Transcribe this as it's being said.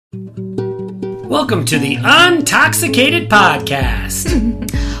Welcome to the Untoxicated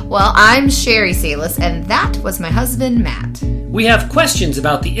Podcast. Well, I'm Sherry Salis, and that was my husband, Matt. We have questions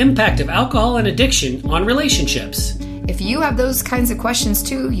about the impact of alcohol and addiction on relationships. If you have those kinds of questions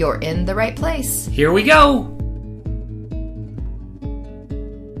too, you're in the right place. Here we go.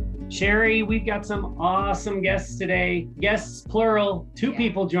 Sherry, we've got some awesome guests today. Guests, plural, two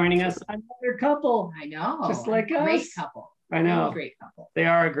people joining us. Another couple. I know. Just like us. Great couple. I know. Great couple. They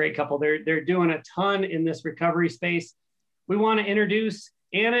are a great couple. They're doing a ton in this recovery space. We want to introduce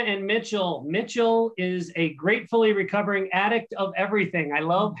Anna and Mitchell. Mitchell is a gratefully recovering addict of everything. I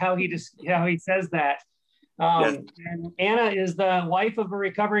love how he says that. And Anna is the wife of a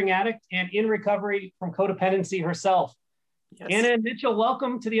recovering addict and in recovery from codependency herself. Yes. Anna and Mitchell,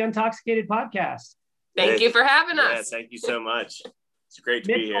 welcome to the Untoxicated Podcast. Thank you for having us. Yeah, thank you so much. It's great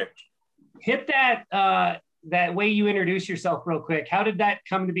to be here. Hit that way you introduce yourself real quick. How did that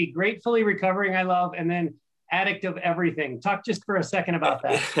come to be? Gratefully recovering, I love, and then addict of everything. Talk just for a second about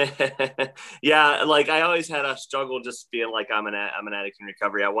that. Yeah, like I always had a struggle just being like I'm an addict in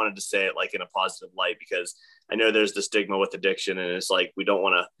recovery. I wanted to say it like in a positive light because I know there's the stigma with addiction, and it's like we don't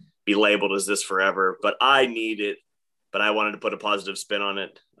want to be labeled as this forever. But I need it. But I wanted to put a positive spin on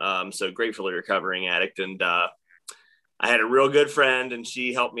it. So gratefully recovering addict, and I had a real good friend, and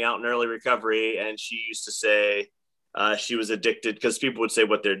she helped me out in early recovery. And she used to say she was addicted because people would say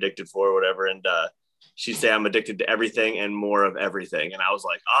what they're addicted for or whatever. And she'd say, I'm addicted to everything and more of everything. And I was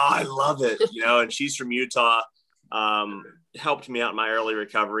like, oh, I love it. And she's from Utah, helped me out in my early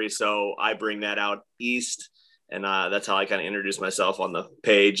recovery. So I bring that out east. And that's how I kind of introduce myself on the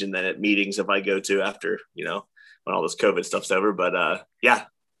page. And then at meetings, if I go to after, when all this COVID stuff's over, but yeah,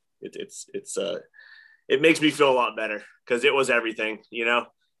 it makes me feel a lot better because it was everything,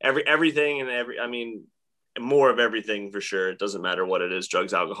 everything and more of everything for sure. It doesn't matter what it is,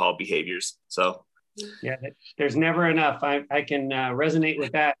 drugs, alcohol, behaviors. So yeah, there's never enough. I can resonate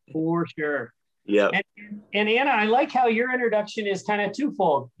with that for sure. Yeah. And Anna, I like how your introduction is kind of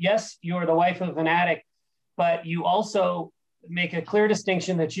twofold. Yes, you're the wife of an addict, but you also make a clear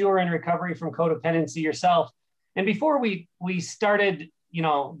distinction that you are in recovery from codependency yourself. And before we started,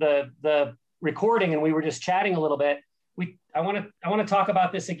 the recording and we were just chatting a little bit, I want to talk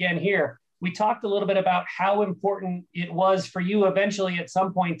about this again here. We talked a little bit about how important it was for you eventually at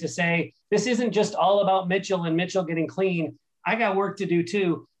some point to say, this isn't just all about Mitchell and Mitchell getting clean. I got work to do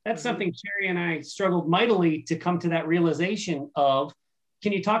too. That's something Sherry and I struggled mightily to come to that realization of.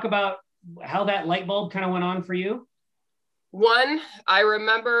 Can you talk about how that light bulb kind of went on for you? One, I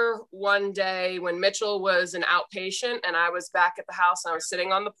remember one day when Mitchell was an outpatient and I was back at the house and I was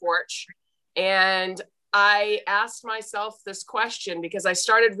sitting on the porch and I asked myself this question because I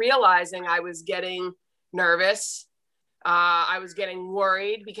started realizing I was getting nervous. I was getting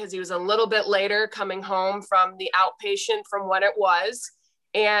worried because he was a little bit later coming home from the outpatient from what it was.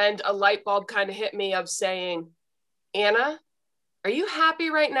 And a light bulb kind of hit me of saying, Anna, are you happy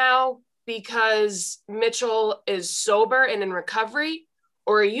right now because Mitchell is sober and in recovery,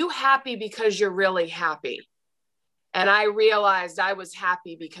 or are you happy because you're really happy? And I realized I was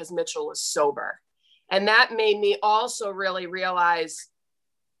happy because Mitchell was sober. And that made me also really realize,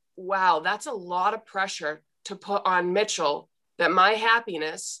 wow, that's a lot of pressure to put on Mitchell, that my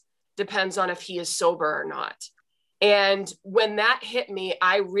happiness depends on if he is sober or not. And when that hit me,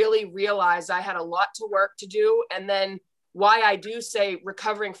 I really realized I had a lot to work to do. And then why I do say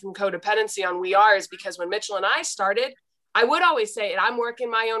recovering from codependency on We Are is because when Mitchell and I started, I would always say, I'm working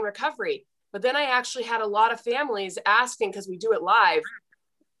my own recovery. But then I actually had a lot of families asking, because we do it live,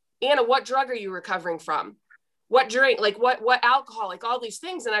 Anna, what drug are you recovering from? What drink, like what alcohol, like all these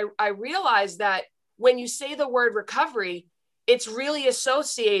things. And I realized that when you say the word recovery, it's really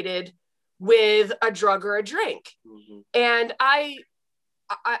associated with a drug or a drink. Mm-hmm. And I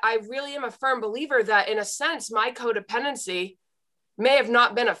really am a firm believer that in a sense, my codependency may have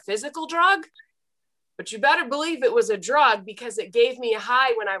not been a physical drug, but you better believe it was a drug because it gave me a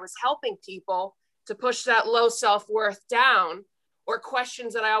high when I was helping people to push that low self-worth down, or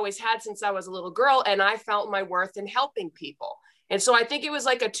questions that I always had since I was a little girl. And I felt my worth in helping people. And so I think it was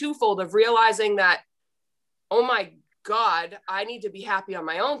like a twofold of realizing that, oh my God, I need to be happy on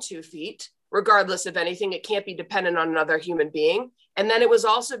my own 2 feet, regardless of anything. It can't be dependent on another human being. And then it was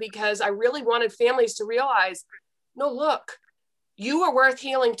also because I really wanted families to realize, no, look, you are worth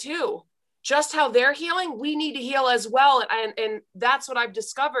healing too. Just how they're healing, we need to heal as well. And that's what I've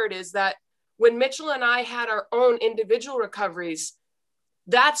discovered is that when Mitchell and I had our own individual recoveries,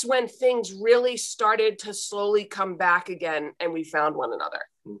 that's when things really started to slowly come back again and we found one another.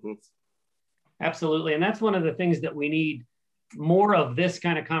 Mm-hmm. Absolutely. And that's one of the things that we need more of this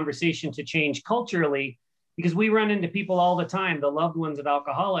kind of conversation to change culturally, because we run into people all the time, the loved ones of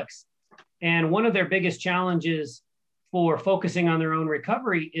alcoholics. And one of their biggest challenges for focusing on their own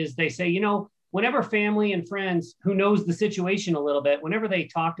recovery is they say, whenever family and friends who knows the situation a little bit, whenever they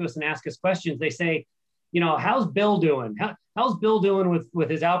talk to us and ask us questions, they say, how's Bill doing? How's Bill doing with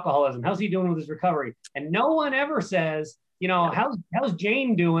his alcoholism? How's he doing with his recovery? And no one ever says, how's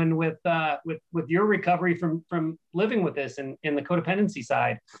Jane doing with your recovery from living with this and in the codependency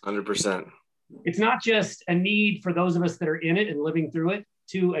side? 100%. It's not just a need for those of us that are in it and living through it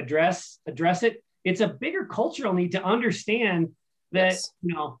to address it. It's a bigger cultural need to understand that, Yes.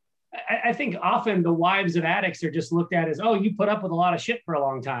 I think often the wives of addicts are just looked at as, oh, you put up with a lot of shit for a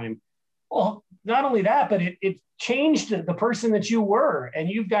long time. Well, not only that, but it changed the person that you were, and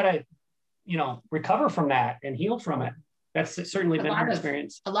you've got to, recover from that and heal from it. That's certainly been our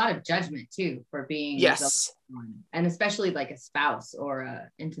experience. A lot of judgment too for being Yes. and especially like a spouse or a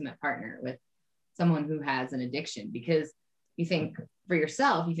intimate partner with someone who has an addiction, because you think for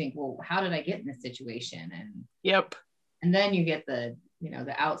yourself, well, how did I get in this situation? And then you get the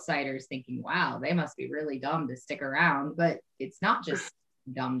outsiders thinking, wow, they must be really dumb to stick around, but it's not just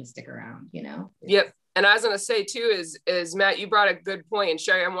dumb to stick around, Yep. And I was going to say too, is Matt, you brought a good point, and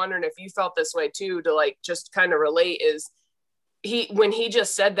Sherry, I'm wondering if you felt this way too, to like, just kind of relate, is when he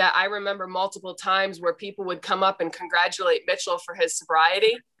just said that, I remember multiple times where people would come up and congratulate Mitchell for his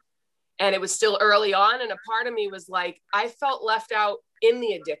sobriety. And it was still early on. And a part of me was like, I felt left out in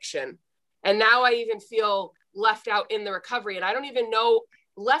the addiction. And now I even feel left out in the recovery. And I don't even know,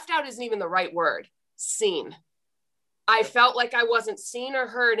 left out isn't even the right word, seen. I felt like I wasn't seen or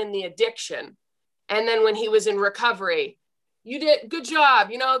heard in the addiction. And then when he was in recovery, you did good job,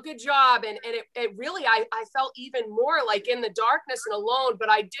 good job. And it really, I felt even more like in the darkness and alone. But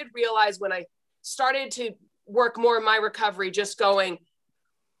I did realize when I started to work more in my recovery, just going,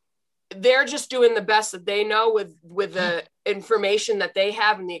 they're just doing the best that they know with the information that they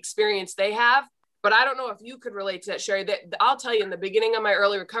have and the experience they have. But I don't know if you could relate to that, Sherry. That I'll tell you, in the beginning of my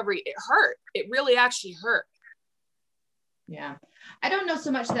early recovery, it hurt. It really actually hurt. Yeah. I don't know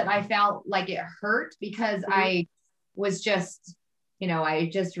so much that I felt like it hurt, because I was just, I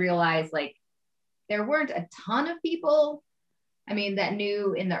just realized like there weren't a ton of people, that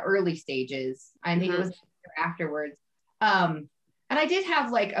knew in the early stages. I think it was afterwards. And I did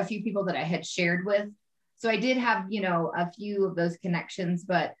have like a few people that I had shared with. So I did have, a few of those connections,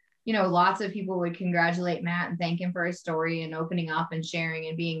 but, lots of people would congratulate Matt and thank him for his story and opening up and sharing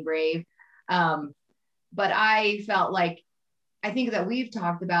and being brave. But I felt like, I think that we've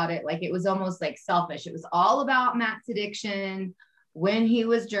talked about it, like it was almost like selfish. It was all about Matt's addiction when he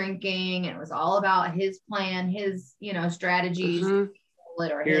was drinking. It was all about his plan, his, strategies. Or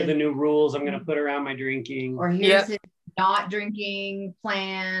here are the new rules I'm going to put around my drinking. Or here's his not drinking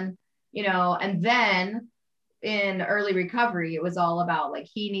plan, and then in early recovery, it was all about like,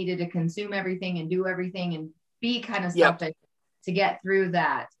 he needed to consume everything and do everything and be kind of selfish to get through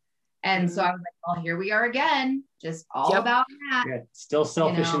that. And so I was like, well, here we are again, just all about that. Yeah, still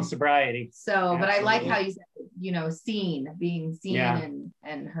selfish in sobriety. So, absolutely. But I like how you said, being seen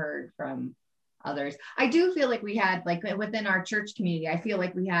and heard from others. I do feel like we had, like within our church community, I feel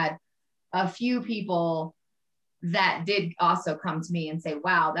like we had a few people that did also come to me and say,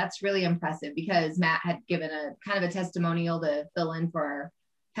 wow, that's really impressive, because Matt had given a kind of a testimonial to fill in for our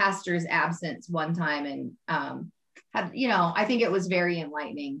pastor's absence one time. And, I think it was very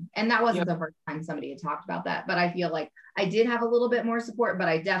enlightening, and that wasn't the first time somebody had talked about that, but I feel like I did have a little bit more support, but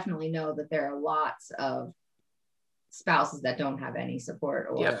I definitely know that there are lots of spouses that don't have any support.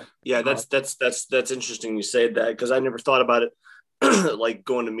 That's interesting you say that, because I never thought about it like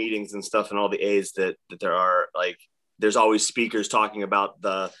going to meetings and stuff and all the A's that there are. Like there's always speakers talking about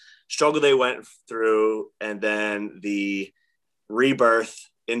the struggle they went through and then the rebirth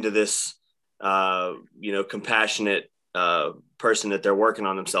into this compassionate person that they're working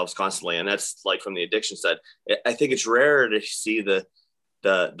on themselves constantly. And that's like from the addiction side. I think it's rare to see the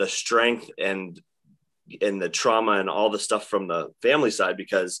strength and the trauma and all the stuff from the family side,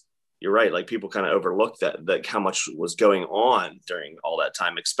 because you're right. Like people kind of overlook that how much was going on during all that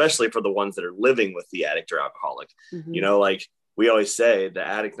time, especially for the ones that are living with the addict or alcoholic. Like we always say, the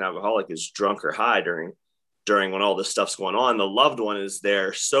addict and alcoholic is drunk or high during when all this stuff's going on. The loved one is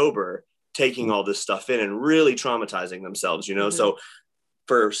there sober, taking all this stuff in and really traumatizing themselves, So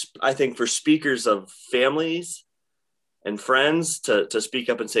I think for speakers of families and friends to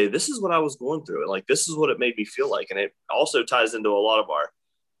speak up and say, this is what I was going through. And like, this is what it made me feel like. And it also ties into a lot of our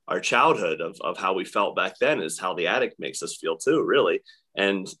childhood of how we felt back then, is how the addict makes us feel too, really.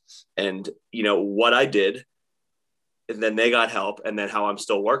 And what I did and then they got help, and then how I'm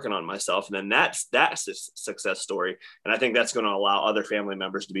still working on myself. And then that's a success story. And I think that's going to allow other family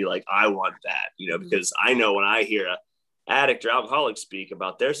members to be like, I want that, because I know when I hear a addict or alcoholic speak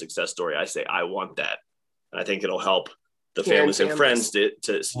about their success story, I say, I want that. And I think it'll help the families and friends to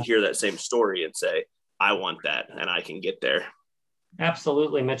hear that same story and say, I want that, and I can get there.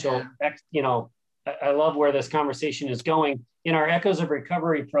 Absolutely, Mitchell. I love where this conversation is going. In our Echoes of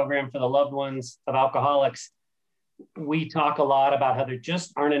Recovery program for the loved ones of alcoholics, we talk a lot about how there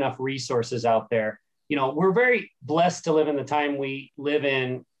just aren't enough resources out there. We're very blessed to live in the time we live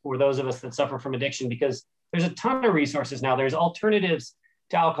in, for those of us that suffer from addiction, because there's a ton of resources now. There's alternatives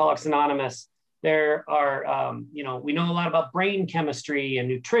to Alcoholics Anonymous. There are, we know a lot about brain chemistry and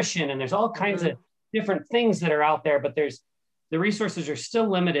nutrition, and there's all kinds of different things that are out there, but the resources are still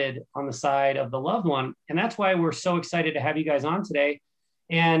limited on the side of the loved one. And that's why we're so excited to have you guys on today.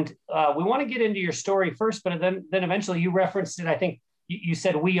 And we want to get into your story first, but then eventually you referenced it. I think you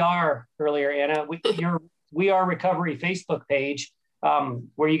said We Are earlier, Anna. Your We Are Recovery Facebook page,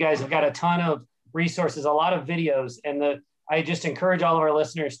 where you guys have got a ton of resources, a lot of videos. And I just encourage all of our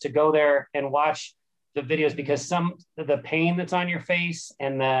listeners to go there and watch the videos, because the pain that's on your face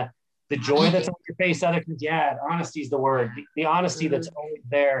and the joy that's on your face, honesty is the word. The honesty that's always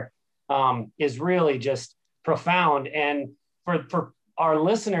there is really just profound. And for our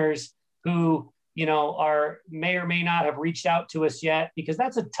listeners who, may or may not have reached out to us yet, because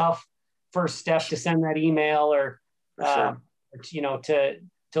that's a tough first step to send that email or,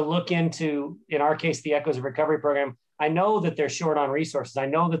 to look into, in our case, the Echoes of Recovery program. I know that they're short on resources. I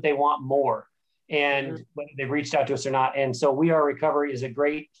know that they want more, and whether they've reached out to us or not. And so We Are Recovery is a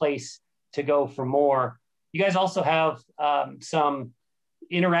great place to go for more. You guys also have some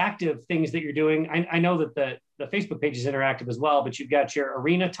interactive things that you're doing. I know that the Facebook page is interactive as well, but you've got your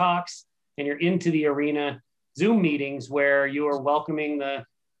arena talks and you're into the arena Zoom meetings where you are welcoming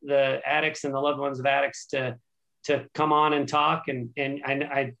the addicts and the loved ones of addicts to come on and talk. And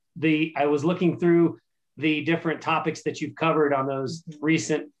I was looking through the different topics that you've covered on those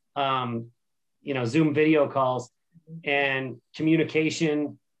recent Zoom video calls, and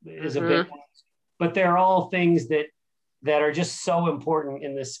communication is a big one, but they're all things that are just so important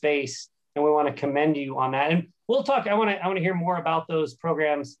in this space, and we want to commend you on that. And we'll talk. I want to hear more about those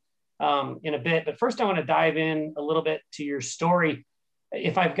programs in a bit, but first I want to dive in a little bit to your story.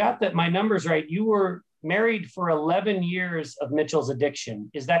 If I've got my numbers right, you were married for 11 years of Mitchell's addiction.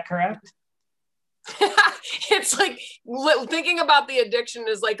 Is that correct? It's like thinking about the addiction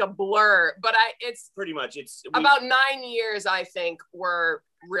is like a blur, but it's pretty much about 9 years, I think, were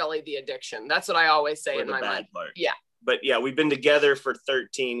really the addiction. That's what I always say in my mind. Yeah. But yeah, we've been together for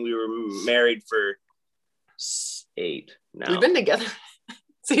 13. We were married for 8 now. We've been together.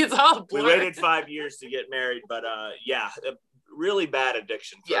 See, it's all a blur. We waited 5 years to get married, but a really bad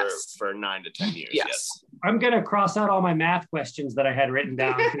addiction for 9 to 10 years. Yes. I'm going to cross out all my math questions that I had written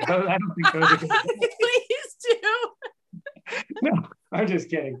down. I don't think those are good. Please do. No, I'm just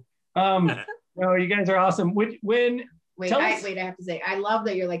kidding. No, you guys are awesome. Wait, I have to say, I love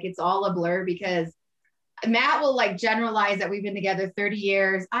that you're like, it's all a blur, because Matt will like generalize that we've been together 30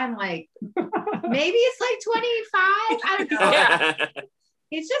 years. I'm like, maybe it's like 25. I don't know. Yeah.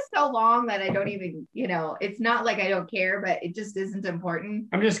 It's just so long that I don't even, it's not like I don't care, but it just isn't important.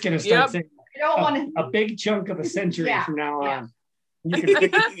 I'm just going to start saying I don't want a big chunk of a century from now on. You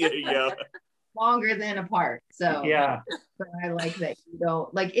can longer than apart. So but I like that you don't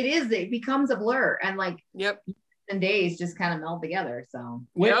it becomes a blur, and and days just kind of meld together. So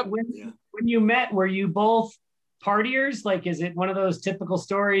when you met, were you both partiers? Like, is it one of those typical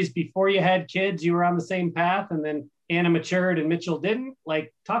stories before you had kids, you were on the same path, and then Anna matured and Mitchell didn't?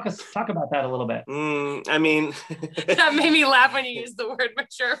 Like, talk about that a little bit. I mean, that made me laugh when you used the word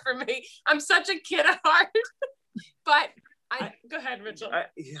mature for me. I'm such a kid at heart, but go ahead, Mitchell.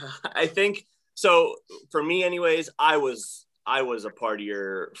 I think so. For me, anyways, I was a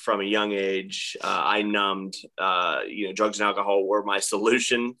partier from a young age. I numbed. Drugs and alcohol were my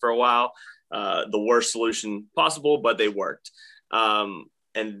solution for a while. The worst solution possible, but they worked.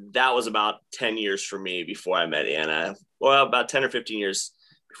 And that was about 10 years for me before I met Anna. Well, about 10 or 15 years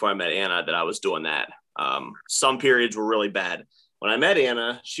before I met Anna that I was doing that. Some periods were really bad. When I met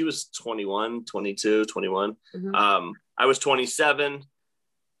Anna, she was 21, 22, 21. Mm-hmm. I was 27.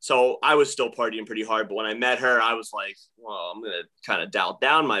 So I was still partying pretty hard. But when I met her, I was like, well, I'm going to kind of dial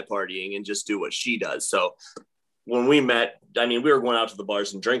down my partying and just do what she does. So when we met, I mean, we were going out to the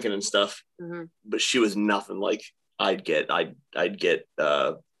bars and drinking and stuff, but she was nothing like I'd get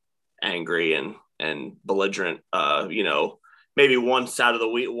angry and belligerent, maybe once out of the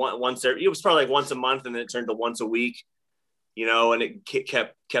week, it was probably like once a month, and then it turned to once a week, and it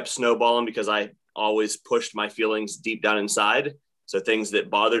kept snowballing because I always pushed my feelings deep down inside. So things that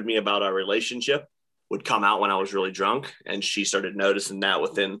bothered me about our relationship would come out when I was really drunk. And she started noticing that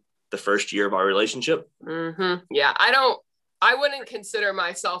within the first year of our relationship. Mm-hmm. Yeah. I wouldn't consider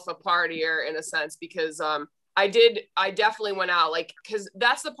myself a partier in a sense, because I definitely went out, like, because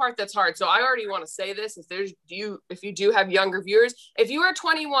that's the part that's hard. So I already want to say this, if you do have younger viewers, if you are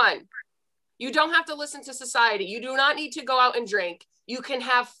 21, you don't have to listen to society. You do not need to go out and drink. You can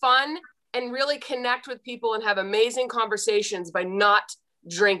have fun and really connect with people and have amazing conversations by not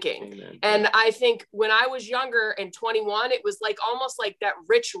drinking. Amen. And I think when I was younger and 21, it was like almost like that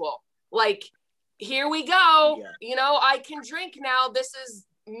ritual, like, here we go. Yeah. I can drink now. This is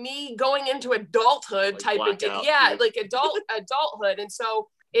me going into adulthood, like type of thing. Yeah, like adulthood. And so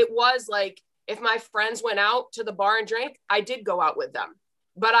it was like, if my friends went out to the bar and drank, I did go out with them.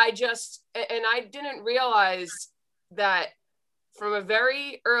 But I didn't realize that from a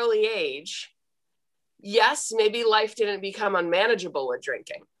very early age, yes, maybe life didn't become unmanageable with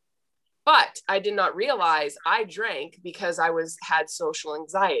drinking, but I did not realize I drank because I had social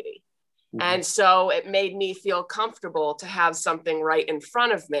anxiety. Mm-hmm. And so it made me feel comfortable to have something right in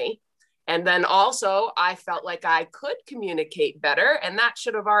front of me. And then also I felt like I could communicate better. And that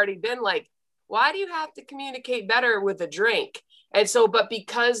should have already been like, why do you have to communicate better with a drink? And so, but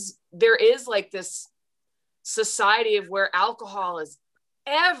because there is like this society of where alcohol is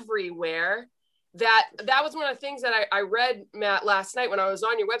everywhere, that was one of the things that I read, Matt, last night when I was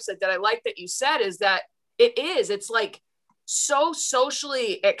on your website, that I like that you said, is that it's like so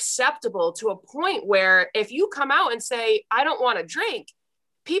socially acceptable to a point where if you come out and say, I don't want to drink,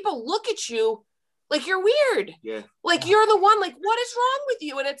 people look at you like you're weird. Yeah. Like you're the one, like, what is wrong with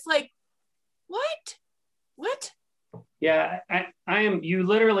you? And it's like, what? Yeah, I am. You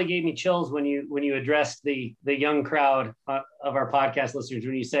literally gave me chills when you addressed the young crowd of our podcast listeners,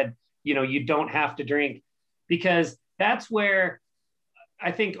 when you said, you don't have to drink, because that's where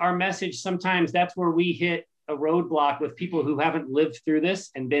I think our message, sometimes that's where we hit a roadblock with people who haven't lived through this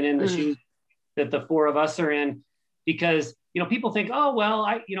and been in the shoes that the four of us are in, because, people think, oh, well,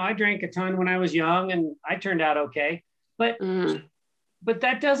 I drank a ton when I was young and I turned out okay, but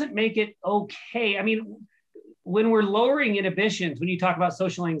that doesn't make it okay. I mean, when we're lowering inhibitions, when you talk about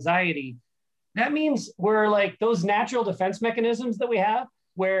social anxiety, that means we're like those natural defense mechanisms that we have,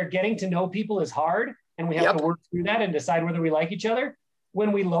 where getting to know people is hard and we have to work through that and decide whether we like each other.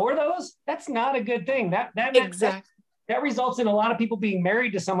 When we lower those, that's not a good thing. That results in a lot of people being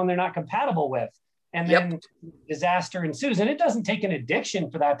married to someone they're not compatible with. And then disaster ensues. And it doesn't take an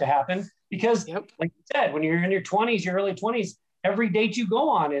addiction for that to happen, because like you said, when you're in your 20s, your early 20s, every date you go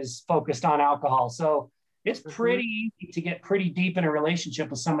on is focused on alcohol. So it's pretty easy to get pretty deep in a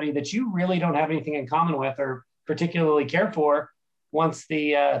relationship with somebody that you really don't have anything in common with or particularly care for once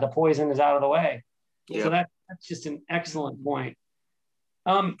the poison is out of the way. So that's just an excellent point.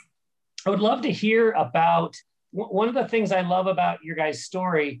 I would love to hear about, one of the things I love about your guys'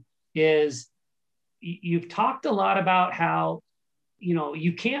 story is you've talked a lot about how,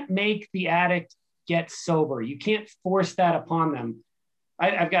 you can't make the addict get sober. You can't force that upon them.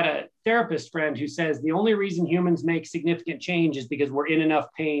 I've got a therapist friend who says the only reason humans make significant change is because we're in enough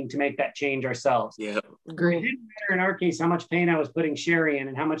pain to make that change ourselves. Yeah, agree. It didn't matter in our case how much pain I was putting Sherry in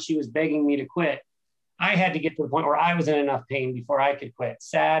and how much she was begging me to quit. I had to get to the point where I was in enough pain before I could quit.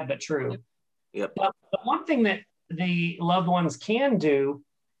 Sad, but true. Yep. But the one thing that the loved ones can do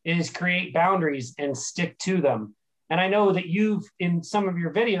is create boundaries and stick to them. And I know that in some of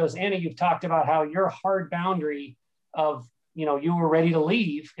your videos, Anna, you've talked about how your hard boundary of, you were ready to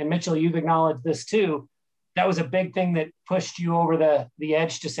leave. And Mitchell, you've acknowledged this too. That was a big thing that pushed you over the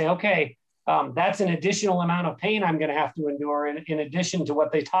edge to say, okay, that's an additional amount of pain I'm going to have to endure in addition to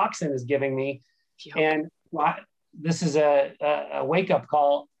what the toxin is giving me. Yep. And this is a wake-up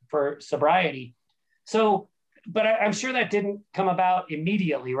call for sobriety. So, but I'm sure that didn't come about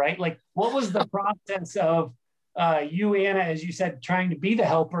immediately, right? Like, what was the process of you, Anna, as you said, trying to be the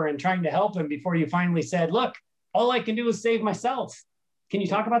helper and trying to help him before you finally said, look, all I can do is save myself? Can you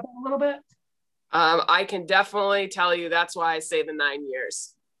talk about that a little bit? I can definitely tell you that's why I say the 9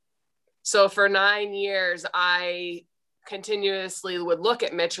 years. So for 9 years, I continuously would look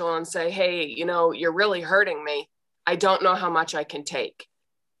at Mitchell and say, hey, you're really hurting me. I don't know how much I can take.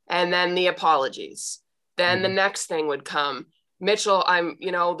 And then the apologies. Then the next thing would come, Mitchell,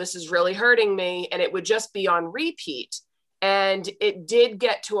 this is really hurting me. And it would just be on repeat. And it did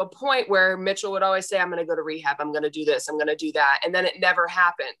get to a point where Mitchell would always say, I'm going to go to rehab. I'm going to do this. I'm going to do that. And then it never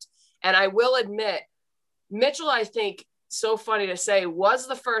happened. And I will admit, Mitchell, I think, so funny to say, was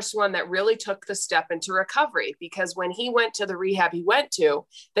the first one that really took the step into recovery, because when he went to the rehab he went to,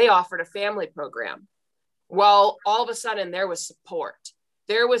 they offered a family program. Well, all of a sudden there was support.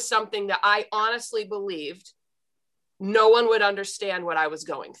 There was something that I honestly believed no one would understand what I was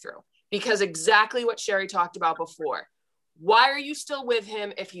going through, because exactly what Sherry talked about before. Why are you still with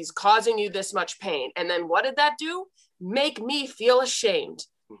him if he's causing you this much pain? And then what did that do? Make me feel ashamed,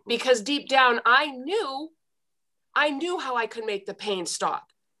 because deep down, I knew how I could make the pain stop.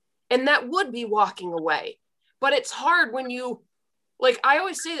 And that would be walking away. But it's hard when you, like I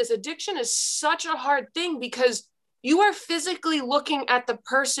always say this, addiction is such a hard thing, because you are physically looking at the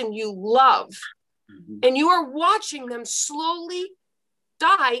person you love, and you are watching them slowly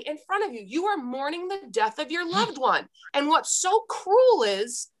die in front of you. You are mourning the death of your loved one. And what's so cruel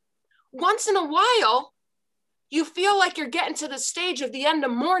is, once in a while, you feel like you're getting to the stage of the end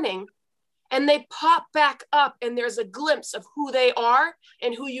of mourning, and they pop back up, and there's a glimpse of who they are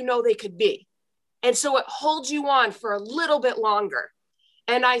and who you know they could be. And so it holds you on for a little bit longer.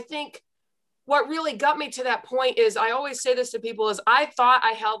 And I think what really got me to that point is, I always say this to people, is I thought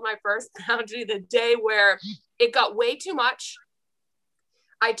I held my first boundary the day where it got way too much.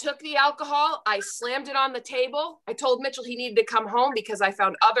 I took the alcohol, I slammed it on the table. I told Mitchell he needed to come home because I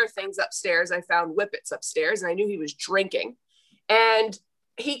found other things upstairs. I found whippets upstairs, and I knew he was drinking. And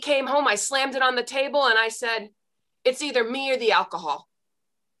he came home, I slammed it on the table, and I said, it's either me or the alcohol.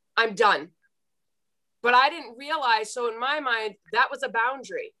 I'm done. But I didn't realize, so in my mind, that was a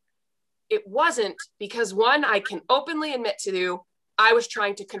boundary. It wasn't, because one, I can openly admit to you, I was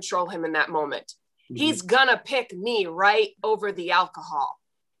trying to control him in that moment. He's gonna pick me right over the alcohol.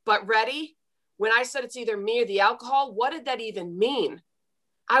 But ready? When I said it's either me or the alcohol, what did that even mean?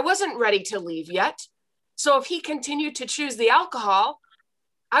 I wasn't ready to leave yet. So if he continued to choose the alcohol,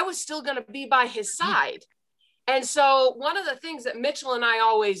 I was still going to be by his side. And so one of the things that Mitchell and I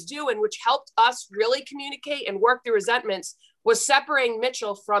always do, and which helped us really communicate and work through resentments, was separating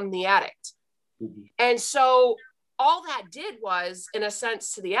Mitchell from the addict. And so all that did was, in a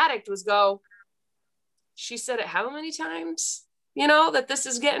sense, to the addict was go, she said it how many times, you know, that this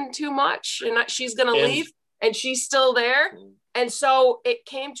is getting too much and she's going to leave, and she's still there. And so it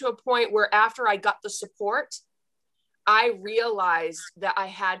came to a point where after I got the support, I realized that I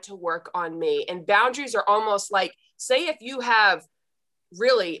had to work on me. And boundaries are almost like, say if you have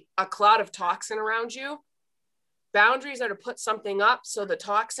really a cloud of toxin around you, boundaries are to put something up so the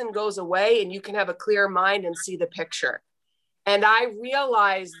toxin goes away and you can have a clear mind and see the picture. And I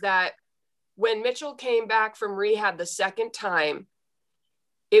realized that when Mitchell came back from rehab the second time,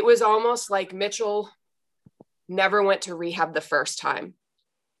 it was almost like Mitchell never went to rehab the first time.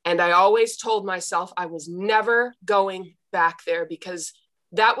 And I always told myself I was never going back there, because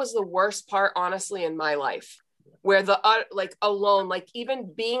that was the worst part, honestly, in my life, where the, like alone, like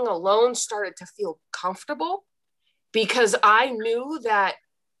even being alone started to feel comfortable, because I knew that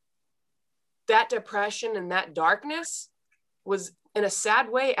that depression and that darkness was in a sad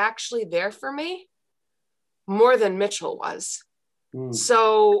way actually there for me more than Mitchell was.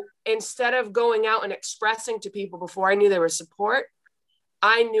 So instead of going out and expressing to people before I knew there was support,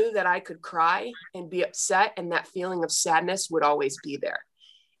 I knew that I could cry and be upset, and that feeling of sadness would always be there.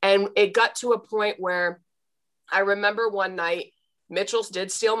 And it got to a point where I remember one night, Mitchell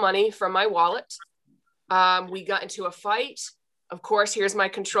did steal money from my wallet. We got into a fight. Of course, here's my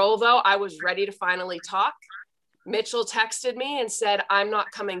control though. I was ready to finally talk. Mitchell texted me and said, I'm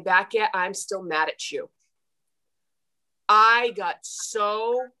not coming back yet. I'm still mad at you. I got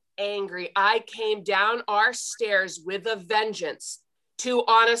so angry. I came down our stairs with a vengeance to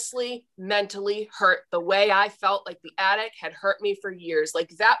honestly mentally hurt the way I felt like the addict had hurt me for years. Like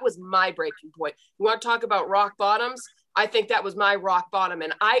that was my breaking point. You want to talk about rock bottoms? I think that was my rock bottom.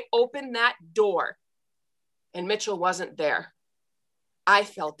 And I opened that door and Mitchell wasn't there. I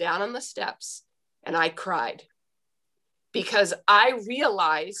fell down on the steps and I cried, because I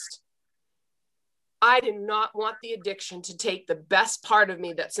realized I did not want the addiction to take the best part of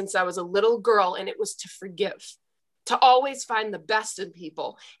me that since I was a little girl, and it was to forgive, to always find the best in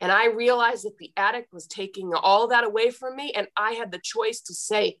people. And I realized that the addict was taking all that away from me. And I had the choice to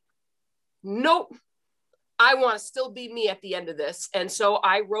say, nope, I want to still be me at the end of this. And so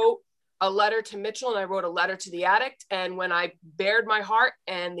I wrote a letter to Mitchell and I wrote a letter to the addict. And when I bared my heart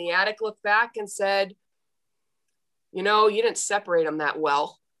and the addict looked back and said, you know, you didn't separate them that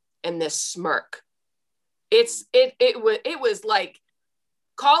well, and this smirk. It was like,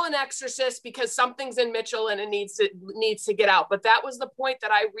 call an exorcist because something's in Mitchell and it needs to get out. But that was the point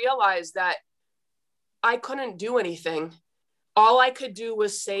that I realized that I couldn't do anything. All I could do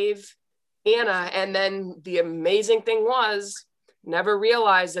was save Anna. And then the amazing thing was, never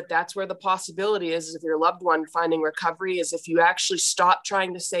realized that that's where the possibility is if your loved one finding recovery, is if you actually stop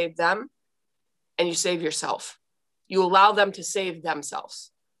trying to save them and you save yourself. You allow them to save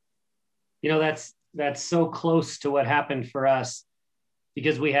themselves. You know, that's so close to what happened for us,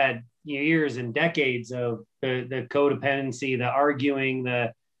 because we had years and decades of the codependency, the arguing,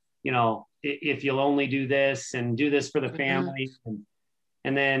 if you'll only do this and do this for the family.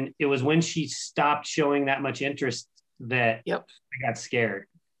 And then it was when she stopped showing that much interest that I got scared,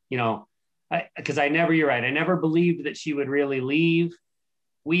 because you're right. I never believed that she would really leave.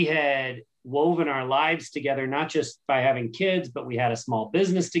 We had woven our lives together, not just by having kids, but we had a small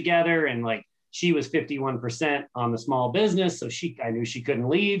business together, and like she was 51% on the small business. So I knew she couldn't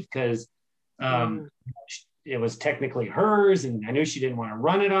leave because it was technically hers, and I knew she didn't want to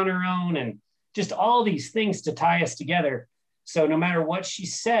run it on her own, and just all these things to tie us together. So no matter what she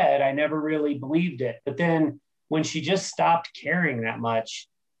said, I never really believed it. But then when she just stopped caring that much,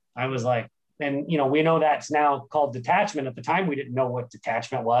 I was like, and we know that's now called detachment. At the time, we didn't know what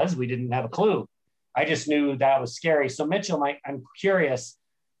detachment was. We didn't have a clue. I just knew that was scary. So Mitchell, I'm curious,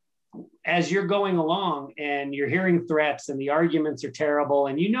 as you're going along and you're hearing threats and the arguments are terrible,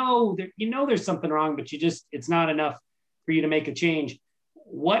 and there's something wrong, but it's not enough for you to make a change.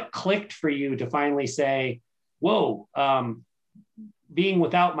 What clicked for you to finally say, whoa, being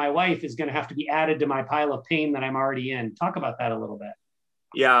without my wife is going to have to be added to my pile of pain that I'm already in? Talk about that a little bit.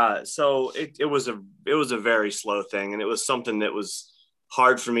 Yeah. So it was a very slow thing. And it was something that was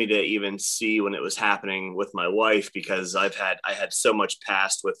hard for me to even see when it was happening with my wife, because I had so much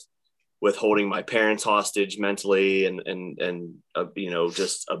past with holding my parents hostage mentally and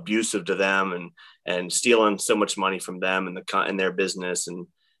just abusive to them and stealing so much money from them and their business, and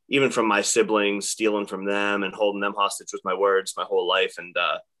even from my siblings, stealing from them and holding them hostage with my words my whole life. And,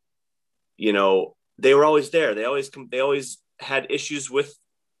 they were always there. They always had issues with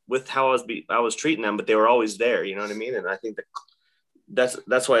how I was treating them, but they were always there. You know what I mean? And I think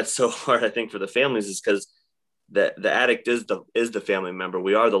that's why it's so hard, I think, for the families, is because the addict is the family member.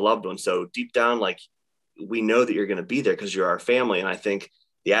 We are the loved one. So deep down, like, we know that you're going to be there because you're our family. And I think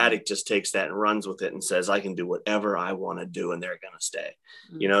the addict just takes that and runs with it and says, I can do whatever I want to do, and they're going to stay,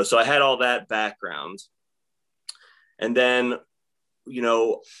 So I had all that background. And then,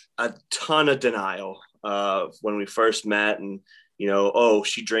 a ton of denial when we first met, and,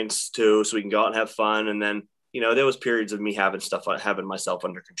 she drinks too, so we can go out and have fun. And then, there was periods of me having myself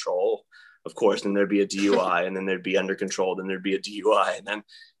under control, of course, and there'd be a DUI, and then there'd be under control, then there'd be a DUI. And then,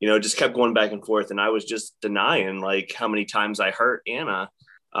 just kept going back and forth. And I was just denying, like, how many times I hurt Anna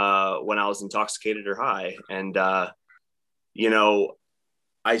when I was intoxicated or high. And,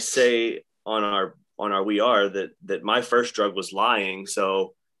 I say on our We Are that my first drug was lying.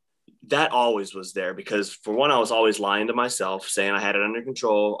 So that always was there, because for one, I was always lying to myself, saying I had it under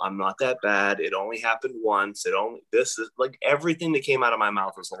control. I'm not that bad. It only happened once. This is like everything that came out of my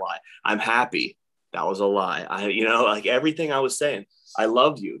mouth was a lie. I'm happy. That was a lie. Like everything I was saying, I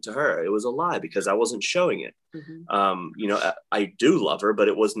love you, to her, it was a lie because I wasn't showing it. I do love her, but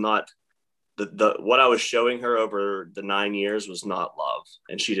it was not what I was showing her over the 9 years was not love,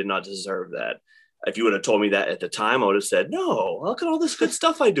 and she did not deserve that. If you would have told me that at the time, I would have said, no, look at all this good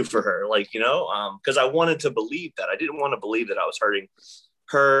stuff I do for her. Because I wanted to believe that. I didn't want to believe that I was hurting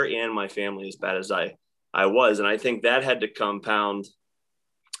her and my family as bad as I was. And I think that had to compound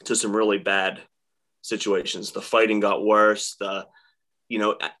to some really bad situations. The fighting got worse.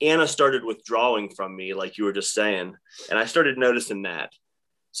 Anna started withdrawing from me, like you were just saying. And I started noticing that.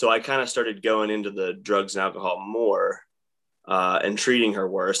 So I kind of started going into the drugs and alcohol more. And treating her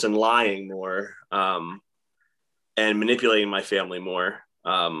worse and lying more, and manipulating my family more,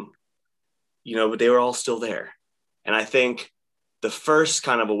 but they were all still there. And I think the first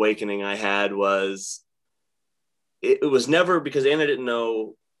kind of awakening I had was, it was never because Anna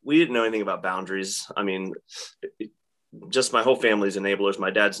we didn't know anything about boundaries. I mean, just my whole family's enablers.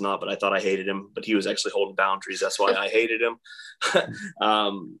 My dad's not, but I thought I hated him, but he was actually holding boundaries. That's why I hated him.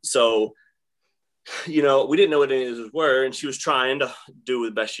 So we didn't know what any of those were, and she was trying to do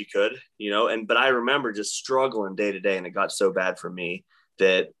the best she could, but I remember just struggling day to day, and it got so bad for me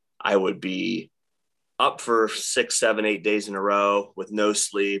that I would be up for 6, 7, 8 days in a row with no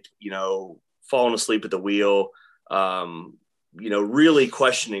sleep, falling asleep at the wheel, really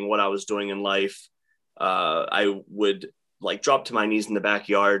questioning what I was doing in life. I would drop to my knees in the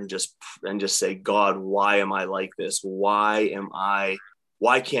backyard and just say, God, why am I like this? Why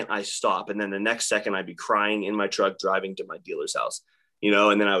can't I stop? And then the next second I'd be crying in my truck, driving to my dealer's house,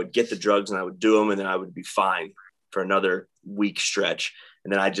 and then I would get the drugs and I would do them, and then I would be fine for another week stretch.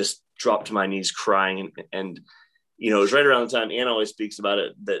 And then I just dropped to my knees crying. And it was right around the time Anna always speaks about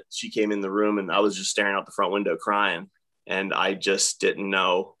it, that she came in the room and I was just staring out the front window crying. And I just didn't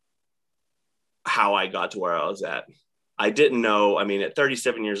know how I got to where I was at. I didn't know, at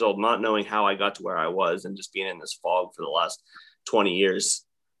 37 years old, not knowing how I got to where I was and just being in this fog for the last 20 years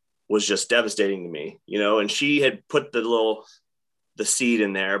was just devastating to me, and she had put the seed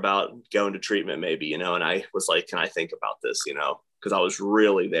in there about going to treatment maybe, and I was like, can I think about this, because I was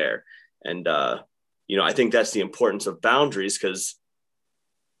really there. And, I think that's the importance of boundaries, because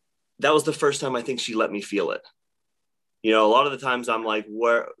that was the first time I think she let me feel it. A lot of the times I'm like,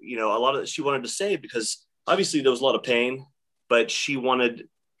 where, she wanted to say, because obviously there was a lot of pain, but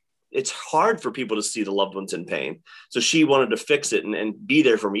it's hard for people to see the loved ones in pain. So she wanted to fix it and be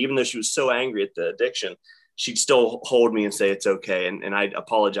there for me, even though she was so angry at the addiction. She'd still hold me and say, it's okay. And I'd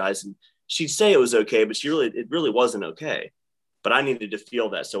apologize. And she'd say it was okay, but it really wasn't okay. But I needed to feel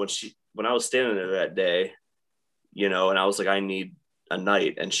that. So when I was standing there that day, and I was like, I need a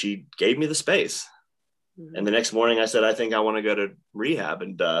night, and she gave me the space. Mm-hmm. And the next morning I said, I think I want to go to rehab.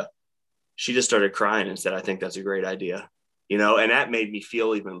 And she just started crying and said, I think that's a great idea. And that made me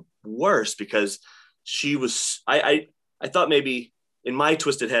feel even worse, because she was, I thought maybe in my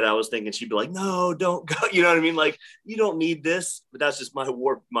twisted head, I was thinking she'd be like, no, don't go. You know what I mean? Like, you don't need this, but that's just my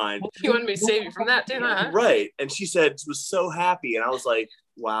warped mind. You wanted me to save you from that, didn't I? Right. And she said, she was so happy. And I was like,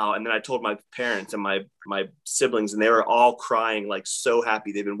 wow. And then I told my parents and my siblings, and they were all crying, like so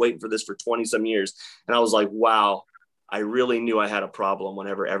happy. They've been waiting for this for 20 some years. And I was like, wow, I really knew I had a problem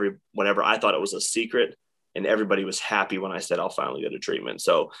whenever I thought it was a secret, and everybody was happy when I said, I'll finally go to treatment.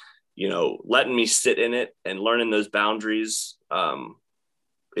 So, letting me sit in it and learning those boundaries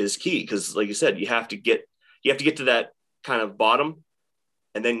is key. Cause like you said, you have to get to that kind of bottom,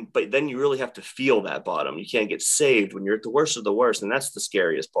 but then you really have to feel that bottom. You can't get saved when you're at the worst of the worst. And that's the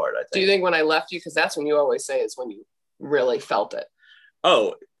scariest part, I think. Do you think when I left you, cause that's when you always say is when you really felt it?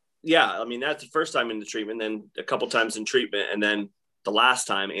 Oh yeah. That's the first time in the treatment, then a couple times in treatment. And then the last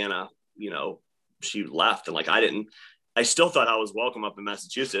time Anna, she left, and like, I still thought I was welcome up in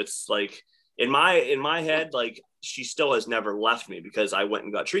Massachusetts. Like in my head, like she still has never left me, because I went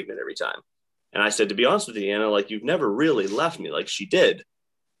and got treatment every time. And I said, to be honest with you, Anna, like you've never really left me. Like she did,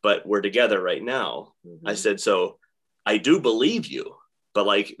 but we're together right now. Mm-hmm. I said, so I do believe you, but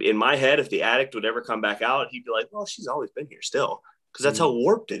like in my head, if the addict would ever come back out, he'd be like, well, she's always been here still. Cause that's how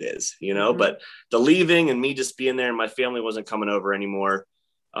warped it is, mm-hmm. But the leaving and me just being there, and my family wasn't coming over anymore.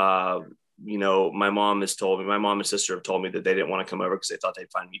 My mom and sister have told me that they didn't want to come over because they thought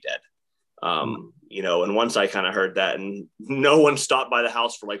they'd find me dead. And once I kind of heard that, and no one stopped by the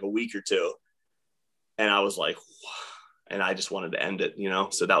house for like a week or two, and I was like, and I just wanted to end it,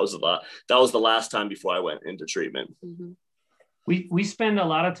 so that was the last time before I went into treatment. Mm-hmm. We spend a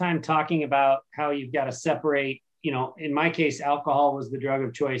lot of time talking about how you've got to separate, in my case, alcohol was the drug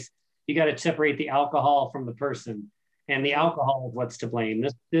of choice. You got to separate the alcohol from the person. And the alcohol is what's to blame.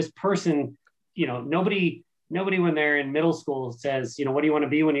 This person, nobody when they're in middle school says, what do you want to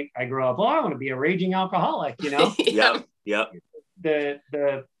be when I grow up? Well, I want to be a raging alcoholic, Yep.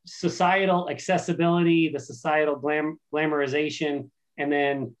 The societal accessibility, the societal glamorization, and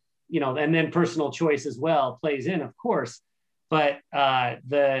then personal choice as well plays in, of course. But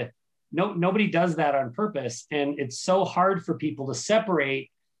nobody does that on purpose. And it's so hard for people to separate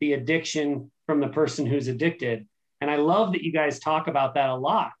the addiction from the person who's addicted. And I love that you guys talk about that a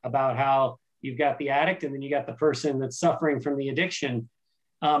lot, about how you've got the addict and then you got the person that's suffering from the addiction.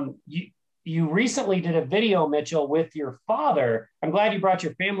 You recently did a video, Mitchell, with your father. I'm glad you brought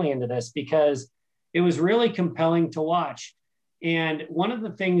your family into this, because it was really compelling to watch. And one of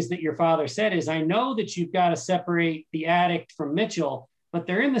the things that your father said is, I know that you've got to separate the addict from Mitchell, but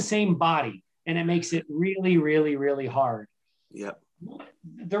they're in the same body, and it makes it really, really, really hard. Yeah.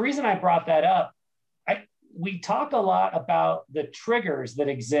 The reason I brought that up, we talk a lot about the triggers that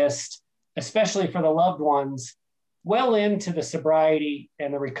exist, especially for the loved ones, well into the sobriety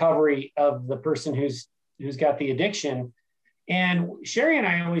and the recovery of the person who's got the addiction. And Sherry and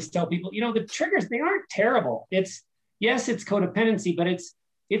I always tell people, the triggers, they aren't terrible. It's codependency, but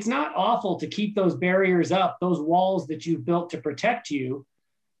it's not awful to keep those barriers up, those walls that you've built to protect you,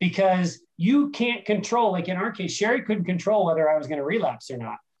 because you can't control, like in our case, Sherry couldn't control whether I was going to relapse or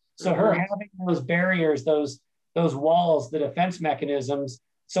not. So her having those barriers, those walls, the defense mechanisms.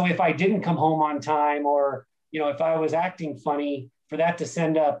 So if I didn't come home on time, or, if I was acting funny, for that to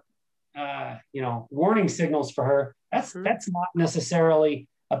send up, warning signals for her, that's not necessarily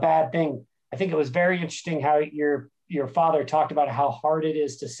a bad thing. I think it was very interesting how your father talked about how hard it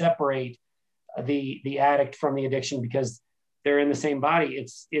is to separate the addict from the addiction, because they're in the same body.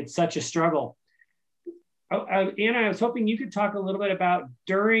 It's such a struggle. Anna, I was hoping you could talk a little bit about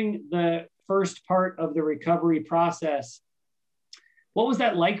during the first part of the recovery process, what was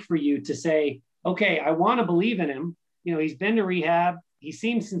that like for you to say, okay, I want to believe in him. You know, he's been to rehab. He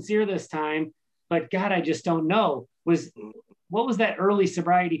seems sincere this time, but God, I just don't know. What was that early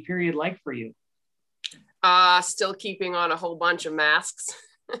sobriety period like for you? Still keeping on a whole bunch of masks.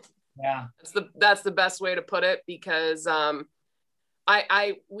 Yeah. That's the best way to put it, because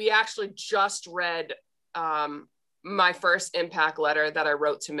we actually just read my first impact letter that I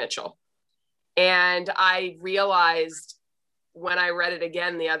wrote to Mitchell. And I realized when I read it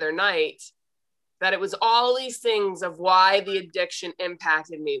again the other night that it was all these things of why the addiction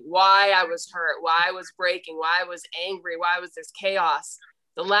impacted me, why I was hurt, why I was breaking, why I was angry, why was this chaos.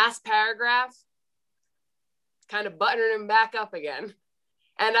 The last paragraph kind of buttoned him back up again.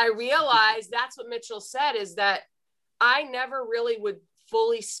 And I realized that's what Mitchell said, is that I never really would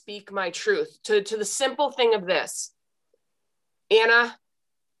fully speak my truth to the simple thing of this. Anna,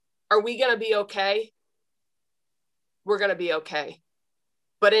 are we going to be okay? We're going to be okay.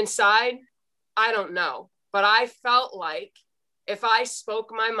 But inside, I don't know. But I felt like if I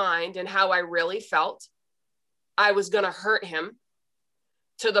spoke my mind and how I really felt, I was going to hurt him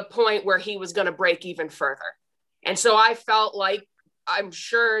to the point where he was going to break even further. And so I felt like, I'm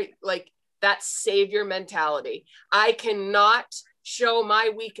sure, like that savior mentality. I cannot show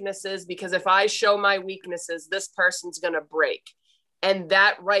my weaknesses, because if I show my weaknesses, this person's going to break. And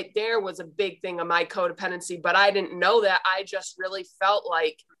that right there was a big thing of my codependency, but I didn't know that. I just really felt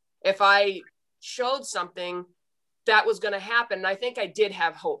like if I showed something, that was going to happen. And I think I did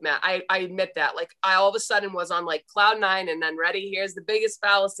have hope, Matt. I admit that. Like I all of a sudden was on like cloud nine, and then ready, here's the biggest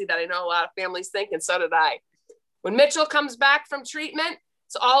fallacy that I know a lot of families think, and so did I. When Mitchell comes back from treatment,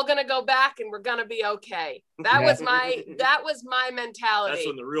 it's all going to go back and we're going to be okay. That was my mentality. That's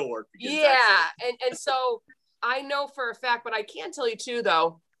when the real work begins. Yeah. And so I know for a fact, but I can tell you too,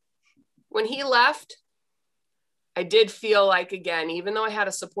 though, when he left, I did feel like, again, even though I had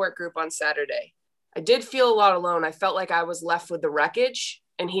a support group on Saturday, I did feel a lot alone. I felt like I was left with the wreckage,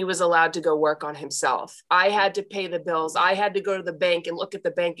 and he was allowed to go work on himself. I had to pay the bills. I had to go to the bank and look at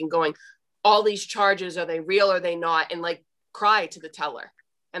the bank and going, all these charges, are they real or are they not? And like cry to the teller.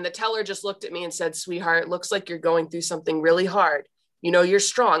 And the teller just looked at me and said, sweetheart, it looks like you're going through something really hard. You know, you're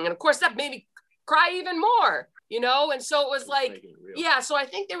strong. And of course that made me cry even more, you know? And so it was like, yeah. So I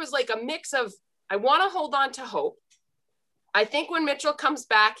think there was like a mix of, I want to hold on to hope. I think when Mitchell comes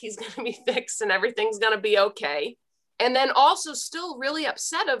back, he's going to be fixed and everything's going to be okay. And then also still really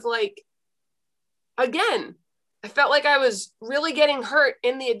upset of like, again, I felt like I was really getting hurt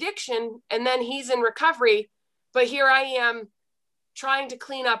in the addiction, and then he's in recovery, but here I am trying to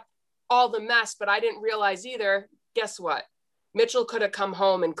clean up all the mess, but I didn't realize either. Guess what? Mitchell could have come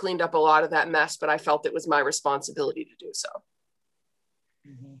home and cleaned up a lot of that mess, but I felt it was my responsibility to do so.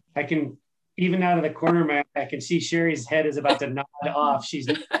 I can, even out of the corner of my eye, I can see Sherry's head is about to nod off. She's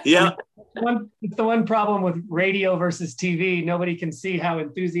yeah. It's the one problem with radio versus TV. Nobody can see how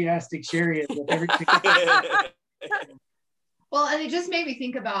enthusiastic Sherry is with everything. Well, and it just made me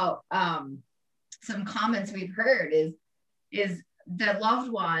think about some comments we've heard is the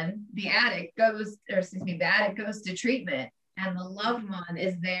loved one, the addict goes to treatment, and the loved one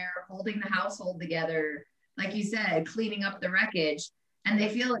is there holding the household together, like you said, cleaning up the wreckage, and they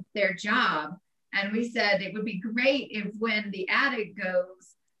feel it's their job. And we said it would be great if when the addict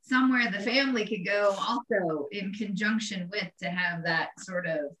goes somewhere, the family could go also in conjunction with, to have that sort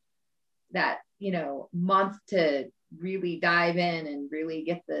of that, you know, month to really dive in and really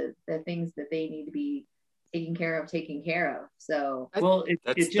get the things that they need to be taken care of. So, well,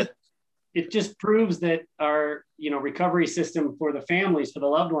 it just proves that our, you know, recovery system for the families, for the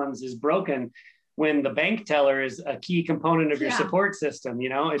loved ones, is broken when the bank teller is a key component of your support system, you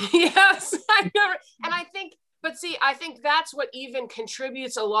know? Yes, I know. And I think, but see, I think that's what even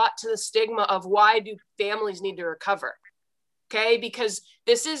contributes a lot to the stigma of why do families need to recover? Okay, because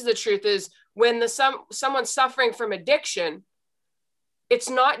this is the truth, is when someone's suffering from addiction, it's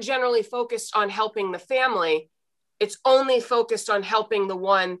not generally focused on helping the family. It's only focused on helping the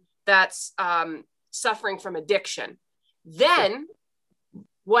one that's suffering from addiction. Then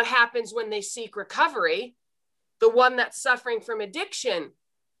what happens when they seek recovery? The one that's suffering from addiction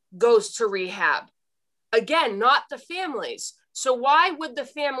goes to rehab. Again, not the families. So why would the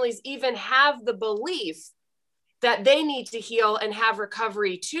families even have the belief that they need to heal and have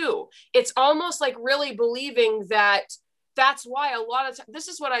recovery too? It's almost like really believing that that's why a lot of times, this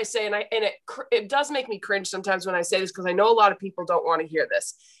is what I say, and it does make me cringe sometimes when I say this, because I know a lot of people don't want to hear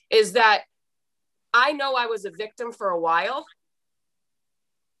this, is that I know I was a victim for a while,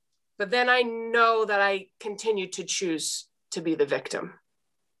 but then I know that I continued to choose to be the victim.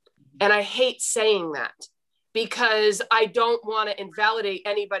 And I hate saying that because I don't want to invalidate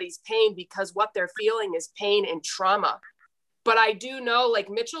anybody's pain, because what they're feeling is pain and trauma. But I do know, like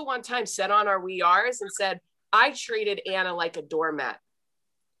Mitchell one time said on our We Are's and said, I treated Anna like a doormat.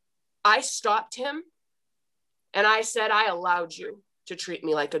 I stopped him and I said, I allowed you to treat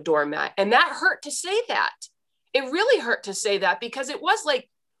me like a doormat. And that hurt to say that. It really hurt to say that, because it was like,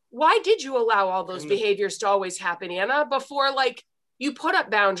 why did you allow all those behaviors to always happen, Anna? Before, like, you put up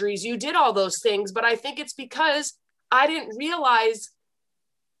boundaries, you did all those things. But I think it's because I didn't realize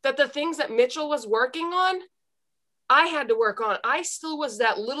that the things that Mitchell was working on, I had to work on. I still was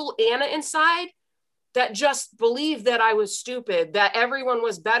that little Anna inside that just believed that I was stupid, that everyone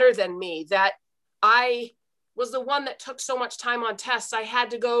was better than me, that I was the one that took so much time on tests. I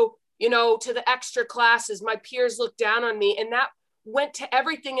had to go, you know, to the extra classes. My peers looked down on me. And that went to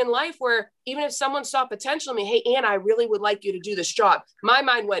everything in life, where even if someone saw potential in me, hey, Anna, I really would like you to do this job. My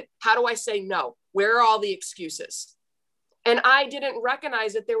mind went, how do I say no? Where are all the excuses? And I didn't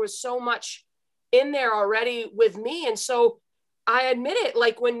recognize that there was so much in there already with me. And so I admit it,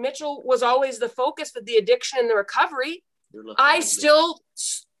 like when Mitchell was always the focus of the addiction and the recovery, I still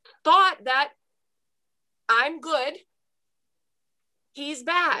thought that I'm good, he's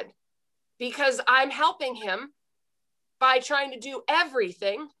bad, because I'm helping him by trying to do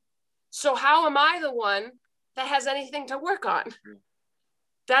everything. So how am I the one that has anything to work on?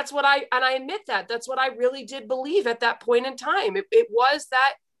 That's what I admit that's what I really did believe at that point in time. It was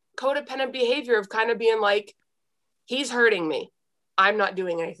that codependent behavior of kind of being like, he's hurting me, I'm not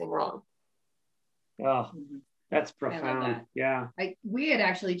doing anything wrong. Oh, that's profound. That. Yeah. We had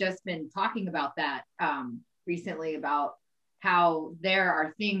actually just been talking about that recently, about how there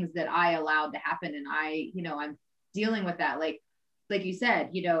are things that I allowed to happen. And I'm dealing with that. Like you said,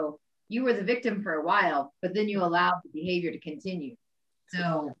 you were the victim for a while, but then you allowed the behavior to continue.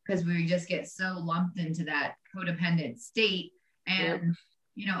 So, because we just get so lumped into that codependent state, and,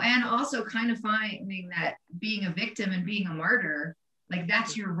 and also kind of finding that being a victim and being a martyr, like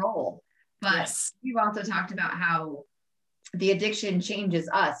that's your role. But yes, you've also talked about how the addiction changes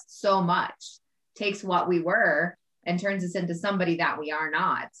us so much, takes what we were and turns us into somebody that we are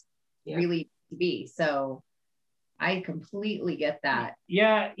not really to be. So I completely get that.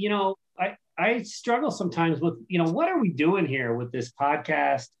 Yeah. I struggle sometimes with, what are we doing here with this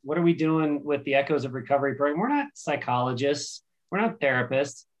podcast? What are we doing with the Echoes of Recovery program? We're not psychologists. We're not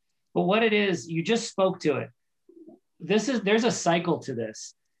therapists. But what it is, you just spoke to it. There's a cycle to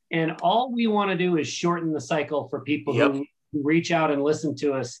this. And all we want to do is shorten the cycle for people who reach out and listen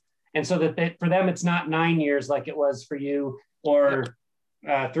to us. And so that for them, it's not 9 years like it was for you, or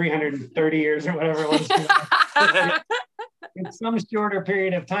 330 years or whatever it was. It's some shorter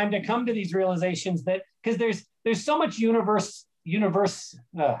period of time to come to these realizations, that because there's so much universality.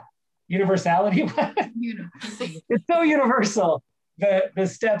 It's so universal, the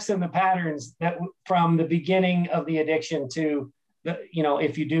steps and the patterns that from the beginning of the addiction to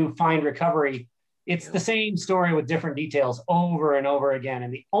if you do find recovery, it's the same story with different details over and over again.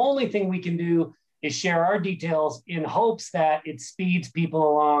 And the only thing we can do is share our details in hopes that it speeds people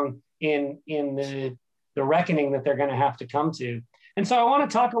along in the reckoning that they're going to have to come to. And so I want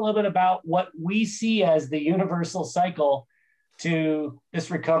to talk a little bit about what we see as the universal cycle to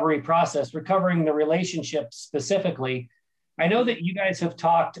this recovery process, recovering the relationship specifically. I know that you guys have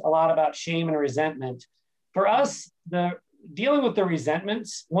talked a lot about shame and resentment. For us, dealing with the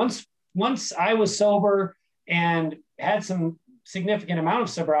resentments, once I was sober and had some significant amount of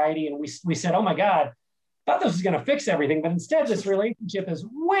sobriety, and we said, oh my God, I thought this was going to fix everything. But instead, this relationship is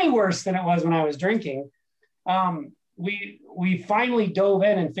way worse than it was when I was drinking. We finally dove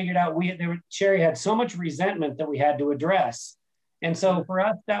in and figured out Sherry had so much resentment that we had to address. And so for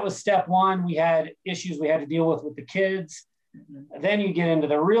us, that was step one. We had issues we had to deal with the kids. Mm-hmm. Then you get into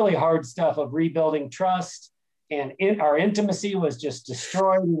the really hard stuff of rebuilding trust, and our intimacy was just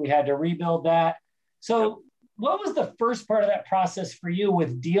destroyed, and we had to rebuild that. So what was the first part of that process for you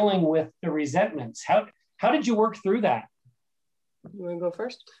with dealing with the resentments? How did you work through that? You want to go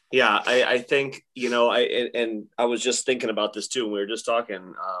first? Yeah, I think, I was just thinking about this too. And we were just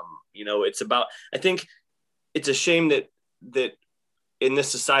talking, I think it's a shame that in this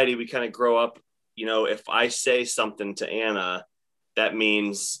society, we kind of grow up, if I say something to Anna, that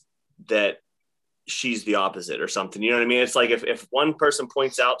means that she's the opposite or something. You know what I mean? It's like if one person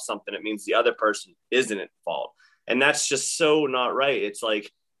points out something, it means the other person isn't at fault. And that's just so not right. It's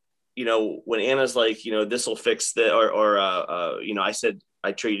like, when Anna's like, this will fix the, I said,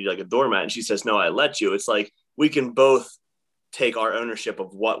 I treat you like a doormat. And she says, no, I let you. It's like, we can both take our ownership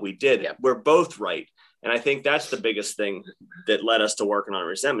of what we did. Yep. We're both right. And I think that's the biggest thing that led us to working on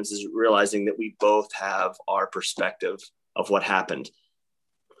resentments, is realizing that we both have our perspective of what happened.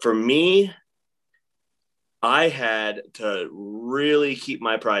 For me, I had to really keep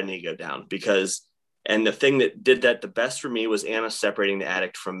my pride and ego down, and the thing that did that the best for me was Anna separating the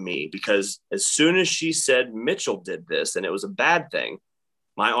addict from me, because as soon as she said Mitchell did this and it was a bad thing,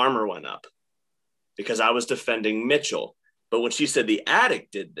 my armor went up because I was defending Mitchell. But when she said the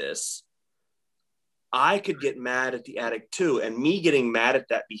addict did this, I could get mad at the addict too. And me getting mad at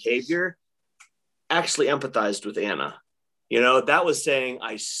that behavior actually empathized with Anna. That was saying,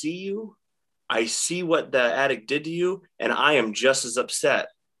 I see you. I see what the addict did to you, and I am just as upset.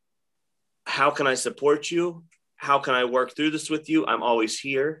 How can I support you? How can I work through this with you? I'm always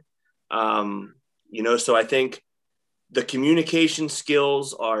here. So I think the communication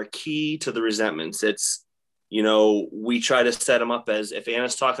skills are key to the resentments. It's, we try to set them up as, if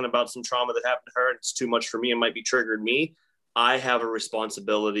Anna's talking about some trauma that happened to her, and it's too much for me and might be triggered me, I have a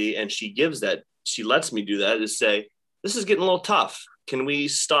responsibility. And she lets me do that, is say, this is getting a little tough. Can we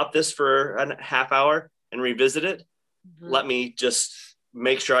stop this for a half hour and revisit it? Mm-hmm. Let me just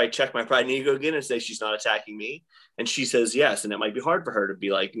make sure I check my pride and ego again and say she's not attacking me. And she says yes. And it might be hard for her to be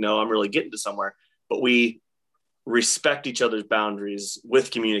like, no, I'm really getting to somewhere. But we respect each other's boundaries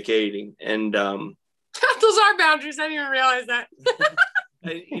with communicating. And those are boundaries. I didn't even realize that.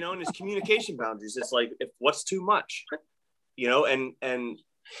 And it's communication boundaries. It's like, if what's too much, and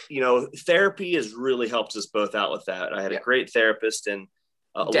therapy has really helped us both out with that. I had a great therapist and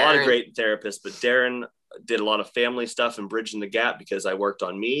a lot of great therapists, but Darren did a lot of family stuff and bridging the gap, because I worked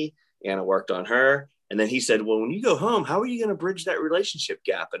on me, Anna worked on her. And then he said, well, when you go home, how are you going to bridge that relationship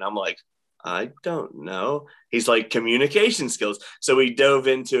gap? And I'm like, I don't know. He's like, communication skills. So we dove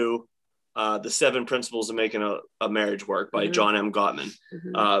into the 7 Principles of Making a Marriage Work by John M. Gottman.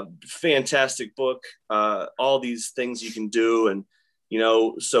 Fantastic book. All these things you can do. And,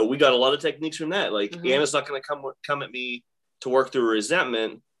 so we got a lot of techniques from that. Like Anna's not going to come at me to work through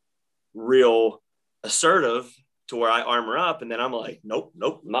resentment, real assertive, to where I armor up. And then I'm like, nope,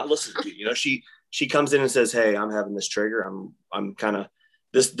 not listening to you. She comes in and says, hey, I'm having this trigger. I'm kind of,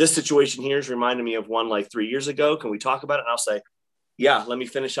 this situation here is reminding me of one like 3 years ago. Can we talk about it? And I'll say, yeah, let me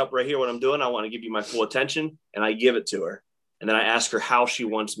finish up right here what I'm doing. I want to give you my full attention. And I give it to her. And then I ask her how she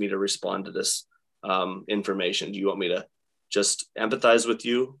wants me to respond to this information. Do you want me to just empathize with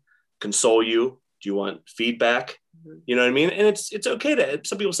you, console you? Do you want feedback? You know what I mean? And it's okay to,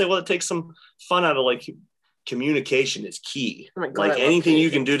 some people say, well, it takes some fun out of, like, communication is key. Oh my God, like anything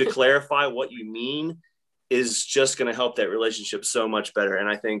you can do to clarify what you mean is just going to help that relationship so much better. And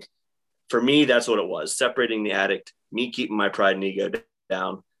I think for me, that's what it was. Separating the addict, me keeping my pride and ego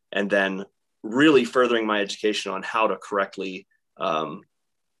down, and then really furthering my education on how to correctly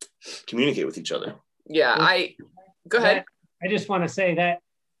communicate with each other. Yeah, go ahead. I just want to say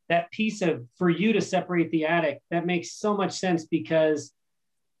that piece of, for you to separate the addict, that makes so much sense, because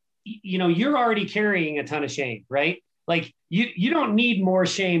you're already carrying a ton of shame, right? Like you don't need more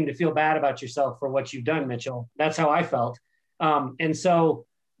shame to feel bad about yourself for what you've done, Mitchell. That's how I felt. And so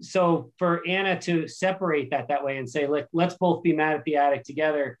for Anna to separate that way and say, let's both be mad at the addict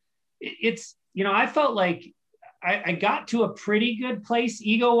together. It's, I felt like I got to a pretty good place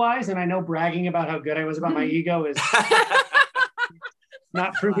ego wise. And I know bragging about how good I was about my ego is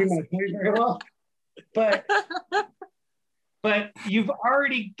not proving my point very well, but you've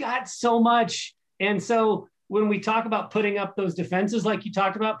already got so much. And so when we talk about putting up those defenses, like you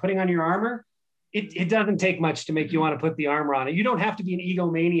talked about, putting on your armor, it doesn't take much to make you want to put the armor on it. You don't have to be an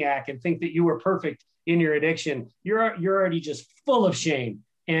egomaniac and think that you were perfect in your addiction. You're already just full of shame,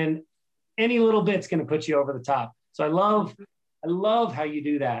 and any little bit's going to put you over the top. So I love how you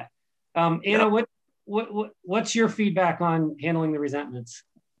do that. Anna, what's your feedback on handling the resentments?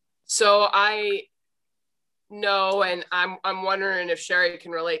 So I know, and I'm wondering if Sherry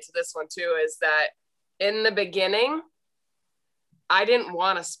can relate to this one too, is that in the beginning, I didn't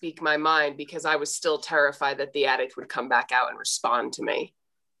want to speak my mind because I was still terrified that the addict would come back out and respond to me.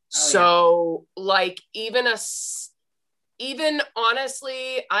 Like even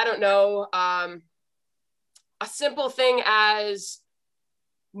honestly, I don't know, a simple thing as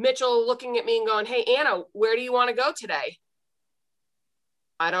Mitchell looking at me and going, hey, Anna, where do you want to go today?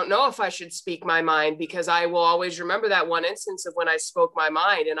 I don't know if I should speak my mind, because I will always remember that one instance of when I spoke my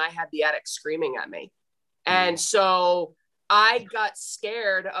mind and I had the addict screaming at me. And so I got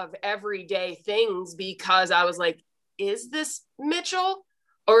scared of everyday things because I was like, is this Mitchell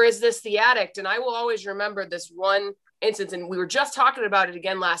or is this the addict? And I will always remember this one instance, and we were just talking about it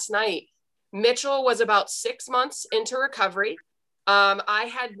again last night. Mitchell was about 6 months into recovery. I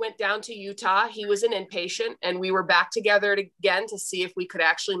had went down to Utah. He was an inpatient, and we were back together again to see if we could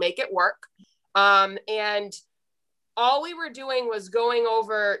actually make it work. And all we were doing was going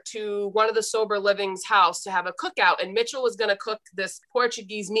over to one of the sober living's house to have a cookout, and Mitchell was going to cook this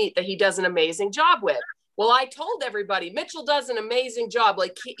Portuguese meat that he does an amazing job with. Well, I told everybody, Mitchell does an amazing job.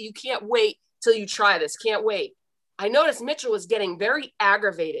 Like, you can't wait till you try this. Can't wait. I noticed Mitchell was getting very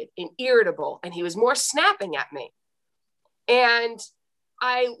aggravated and irritable, and he was more snapping at me. And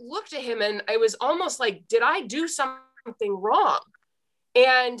I looked at him, and I was almost like, did I do something wrong?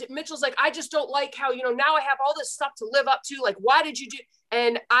 And Mitchell's like, I just don't like how, now I have all this stuff to live up to. Like, why did you do?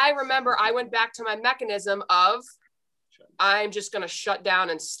 And I remember I went back to my mechanism of, I'm just going to shut down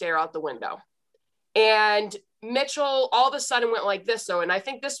and stare out the window. And Mitchell all of a sudden went like this. And I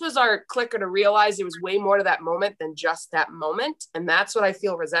think this was our clicker to realize there was way more to that moment than just that moment. And that's what I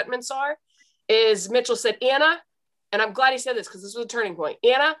feel resentments are, is Mitchell said, Anna, and I'm glad he said this because this was a turning point.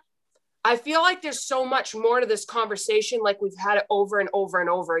 Anna, I feel like there's so much more to this conversation. Like, we've had it over and over and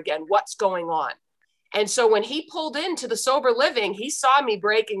over again. What's going on? And so when he pulled into the sober living, he saw me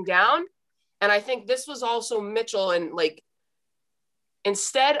breaking down. And I think this was also Mitchell. And like,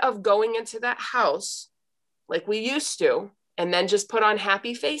 instead of going into that house like we used to, and then just put on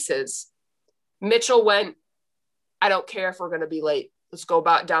happy faces, Mitchell went, I don't care if we're going to be late. Let's go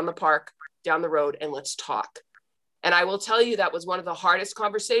about down the park, down the road, and let's talk. And I will tell you, that was one of the hardest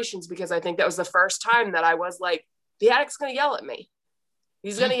conversations, because I think that was the first time that I was like, the addict's going to yell at me.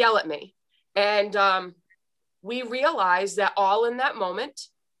 He's going to yell at me. And we realized that all in that moment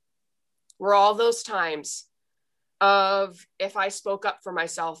were all those times of, if I spoke up for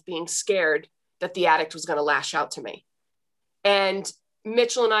myself, being scared that the addict was going to lash out to me. And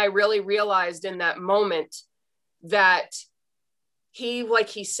Mitchell and I really realized in that moment that he, like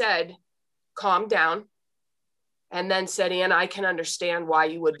he said, calmed down, and then said, Ann, I can understand why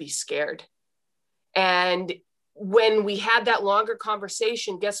you would be scared. And when we had that longer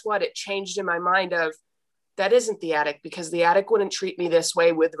conversation, guess what? It changed in my mind of, that isn't the addict, because the addict wouldn't treat me this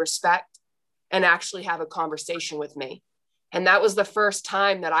way with respect and actually have a conversation with me. And that was the first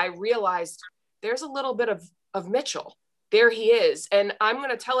time that I realized there's a little bit of Mitchell. There he is. And I'm going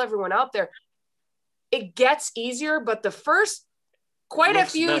to tell everyone out there, it gets easier, but the first quite a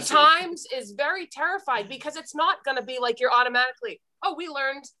few messy times is very terrifying, because it's not going to be like you're automatically, oh, we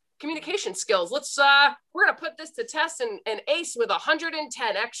learned communication skills. Let's, we're going to put this to test and ace with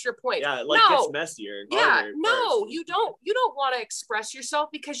 110 extra points. Yeah, it gets messier. Yeah, no, you don't want to express yourself,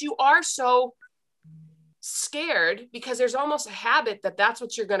 because you are so scared, because there's almost a habit that that's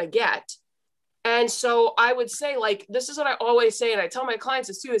what you're going to get. And so I would say, like, this is what I always say, and I tell my clients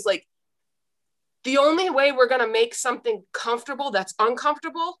this too, is like, the only way we're going to make something comfortable that's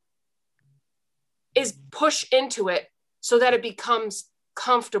uncomfortable is push into it so that it becomes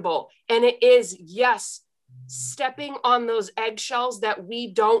comfortable. And it is, yes, stepping on those eggshells that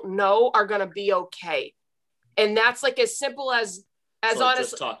we don't know are going to be okay. And that's like as simple as so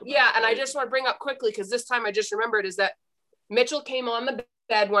honestly. Yeah. And I just want to bring up quickly, because this time I just remembered, is that Mitchell came on the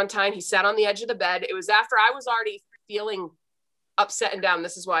bed one time. He sat on the edge of the bed. It was after I was already feeling upset and down.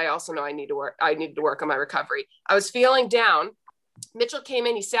 This is why I also know I needed to work on my recovery. I was feeling down. Mitchell came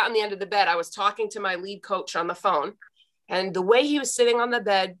in, he sat on the end of the bed. I was talking to my lead coach on the phone, and the way he was sitting on the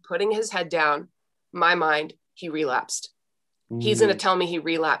bed, putting his head down, my mind, he relapsed. He's going to tell me he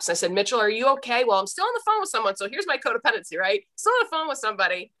relapsed. I said, Mitchell, are you okay? Well, I'm still on the phone with someone. So here's my codependency, right? Still on the phone with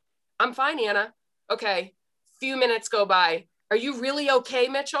somebody. I'm fine, Anna. Okay. Few minutes go by. Are you really okay,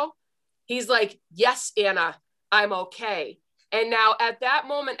 Mitchell? He's like, yes, Anna, I'm okay. And now at that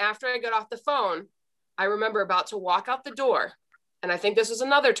moment, after I got off the phone, I remember about to walk out the door. And I think this was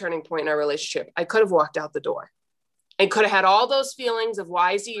another turning point in our relationship. I could have walked out the door and could have had all those feelings of,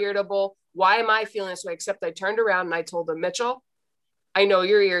 why is he irritable? Why am I feeling this way? Except I turned around and I told him, Mitchell, I know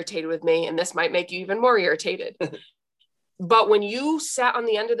you're irritated with me, and this might make you even more irritated. But when you sat on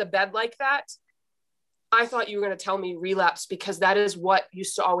the end of the bed like that, I thought you were going to tell me relapse, because that is what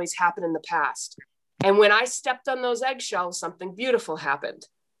used to always happen in the past. And when I stepped on those eggshells, something beautiful happened.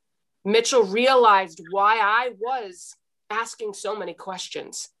 Mitchell realized why I was asking so many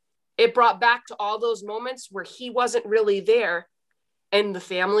questions. It brought back to all those moments where he wasn't really there, and the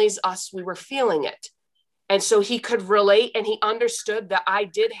families, us, we were feeling it. And so he could relate, and he understood that I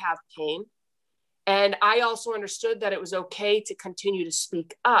did have pain. And I also understood that it was okay to continue to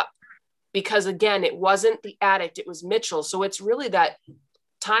speak up, because again, it wasn't the addict, it was Mitchell. So it's really that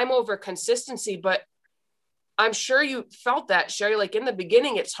time over consistency. But I'm sure you felt that, Sherry. Like in the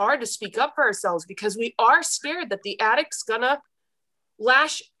beginning, it's hard to speak up for ourselves because we are scared that the addict's gonna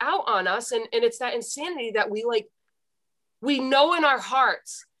lash out on us. And it's that insanity that we know in our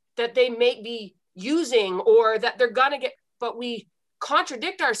hearts that they may be using or that they're gonna get, but we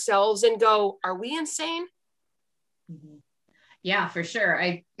contradict ourselves and go, are we insane? Mm-hmm. Yeah, for sure.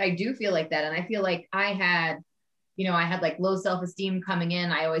 I do feel like that. And I feel like I had like low self-esteem coming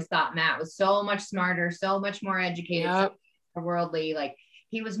in. I always thought Matt was so much smarter, so much more educated, so much more worldly. Like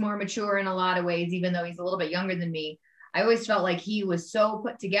he was more mature in a lot of ways, even though he's a little bit younger than me. I always felt like he was so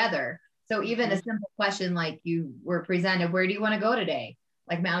put together. So even a simple question, like you were presented, where do you want to go today?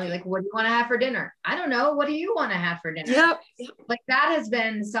 Like Matt, like, what do you want to have for dinner? I don't know. What do you want to have for dinner? Yep. Like that has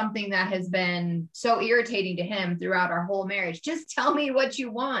been something that has been so irritating to him throughout our whole marriage. Just tell me what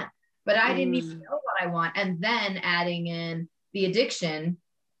you want. But I didn't even know what I want. And then adding in the addiction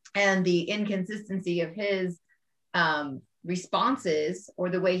and the inconsistency of his responses or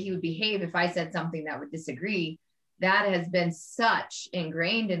the way he would behave if I said something that would disagree, that has been such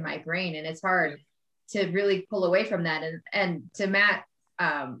ingrained in my brain. And it's hard to really pull away from that. And to Matt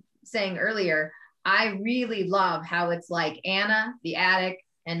saying earlier, I really love how it's like Anna, the addict,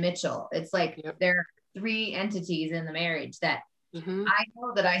 and Mitchell. It's like there are three entities in the marriage that I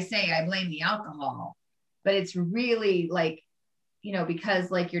know that I say I blame the alcohol, but it's really like, because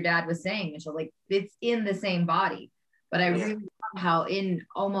like your dad was saying, Mitchell, like it's in the same body. But I really love how in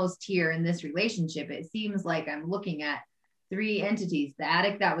almost here in this relationship, it seems like I'm looking at three entities, the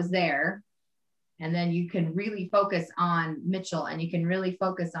addict that was there, and then you can really focus on Mitchell and you can really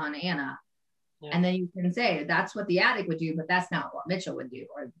focus on Anna. Yeah. And then you can say that's what the addict would do, but that's not what Mitchell would do,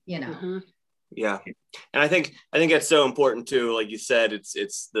 or Yeah. And I think that's so important too. Like you said, it's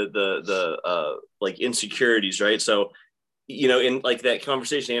the like insecurities, right? So, in like that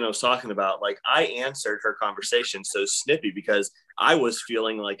conversation Anna was talking about, like I answered her conversation so snippy because I was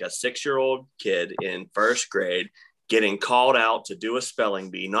feeling like a 6-year-old kid in first grade getting called out to do a spelling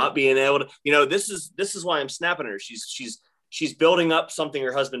bee, not being able to, this is why I'm snapping at her. She's building up something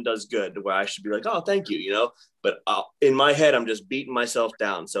her husband does good where I should be like, oh, thank you, but in my head, I'm just beating myself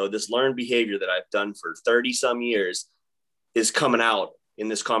down. So this learned behavior that I've done for 30 some years is coming out in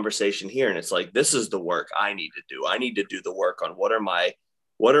this conversation here. And it's like, this is the work I need to do. I need to do the work on what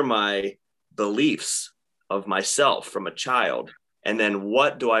are my beliefs of myself from a child. And then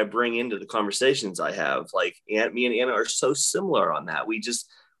what do I bring into the conversations I have? Like me and Anna are so similar on that.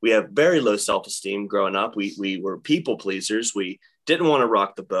 We have very low self-esteem growing up. We were people pleasers. We didn't want to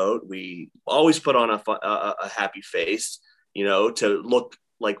rock the boat. We always put on a happy face, to look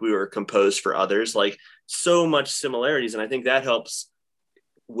like we were composed for others, like so much similarities. And I think that helps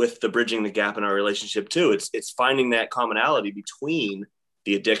with the bridging the gap in our relationship too. It's finding that commonality between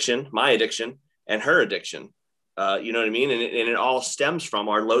the addiction, my addiction, and her addiction. You know what I mean? And it all stems from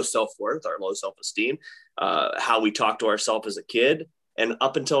our low self-worth, our low self-esteem, how we talk to ourselves as a kid, and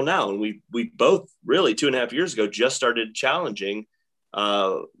up until now. And we both really 2.5 years ago just started challenging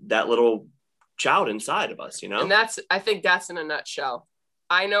that little child inside of us, And I think that's in a nutshell.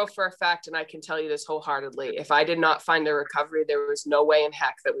 I know for a fact, and I can tell you this wholeheartedly, if I did not find a recovery, there was no way in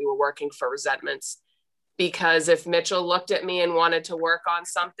heck that we were working for resentments. Because if Mitchell looked at me and wanted to work on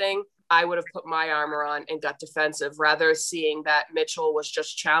something, I would have put my armor on and got defensive, rather seeing that Mitchell was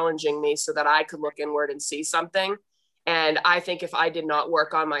just challenging me so that I could look inward and see something. And I think if I did not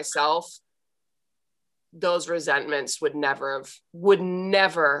work on myself, those resentments would never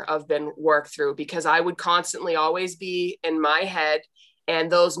have been worked through, because I would constantly always be in my head.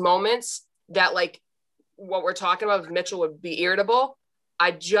 And those moments that, like what we're talking about, if Mitchell would be irritable,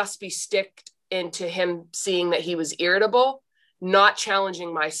 I'd just be sticked into him seeing that he was irritable, not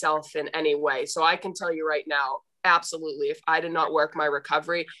challenging myself in any way. So I can tell you right now, absolutely, if I did not work my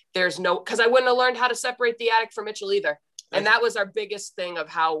recovery, because I wouldn't have learned how to separate the addict from Mitchell either. And that was our biggest thing of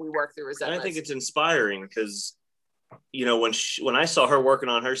how we work through resentment. I think it's inspiring because, when I saw her working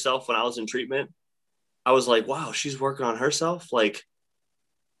on herself when I was in treatment, I was like, wow, she's working on herself. Like,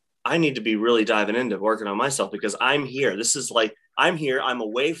 I need to be really diving into working on myself, because I'm here. This is like, I'm here. I'm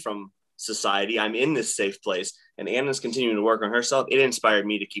away from society. I'm in this safe place, and Anna's continuing to work on herself. It inspired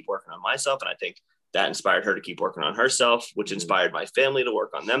me to keep working on myself. And I think that inspired her to keep working on herself, which inspired my family to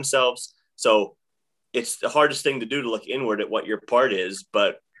work on themselves. So it's the hardest thing to do, to look inward at what your part is.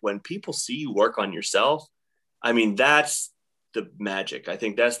 But when people see you work on yourself, I mean, that's the magic. I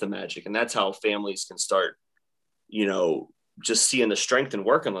think that's the magic. And that's how families can start, just seeing the strength and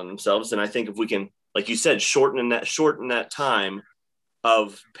working on themselves. And I think if we can, like you said, shorten that time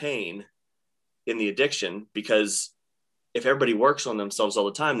of pain in the addiction, because if everybody works on themselves all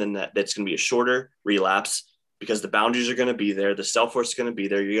the time, then that's going to be a shorter relapse. because the boundaries are going to be there. The self-worth is going to be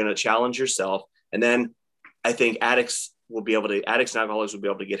there. You're going to challenge yourself. And then I think addicts and alcoholics will be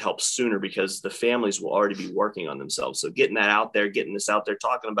able to get help sooner because the families will already be working on themselves. So getting that out there, getting this out there,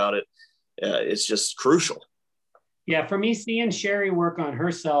 talking about it, it's just crucial. Yeah. For me, seeing Sherry work on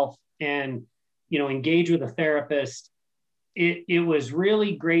herself and, engage with a therapist, it was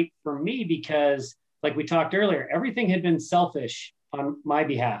really great for me because, like we talked earlier, everything had been selfish on my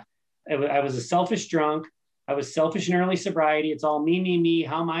behalf. I was a selfish drunk. I was selfish in early sobriety. It's all me, me, me.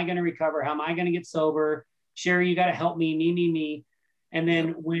 How am I going to recover? How am I going to get sober? Sherry, you got to help me, me, me, me. And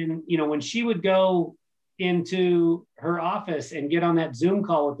then when she would go into her office and get on that Zoom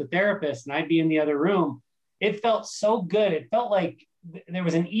call with the therapist and I'd be in the other room, it felt so good. It felt like there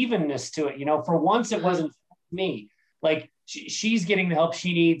was an evenness to it. For once it wasn't me. Like she's getting the help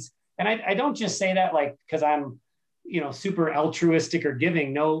she needs. And I don't just say that like, because I'm, super altruistic or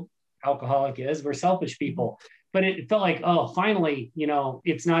giving. No alcoholic is. We're selfish people. But it felt like, oh, finally,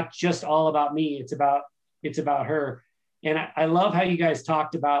 it's not just all about me. It's about her. And I love how you guys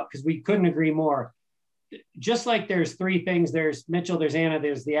talked about, because we couldn't agree more. Just like there's three things, there's Mitchell, there's Anna,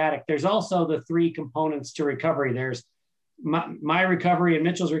 there's the addict. There's also the three components to recovery. There's my recovery and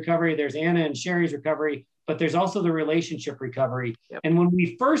Mitchell's recovery. There's Anna and Sherry's recovery, but there's also the relationship recovery. Yep. And when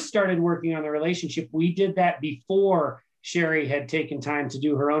we first started working on the relationship, we did that before Sherry had taken time to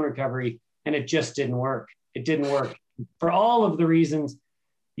do her own recovery, and it just didn't work. It didn't work for all of the reasons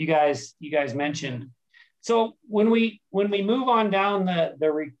you guys mentioned. So when we move on down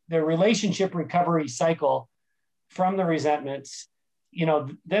the relationship recovery cycle from the resentments,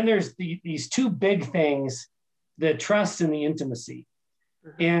 then there's these two big things, the trust and the intimacy.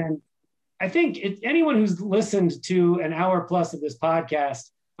 Mm-hmm. And I think anyone who's listened to an hour plus of this podcast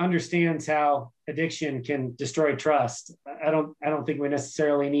understands how addiction can destroy trust. I don't think we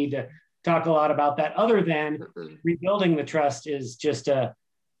necessarily need to talk a lot about that, other than rebuilding the trust is just a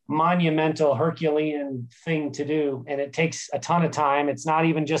monumental Herculean thing to do. And it takes a ton of time. It's not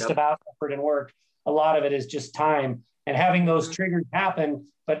even just about effort and work. A lot of it is just time and having those triggers happen,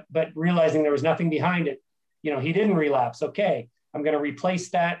 but realizing there was nothing behind it. He didn't relapse. Okay, I'm going to replace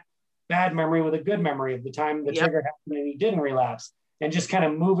that bad memory with a good memory of the time the trigger happened and he didn't relapse, and just kind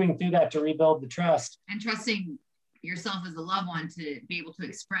of moving through that to rebuild the trust. And trusting yourself as a loved one to be able to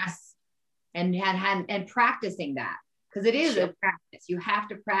express and practicing that. Because it is a practice. You have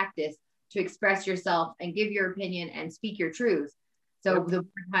to practice to express yourself and give your opinion and speak your truth. So the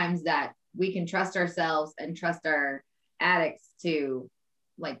times that we can trust ourselves and trust our addicts to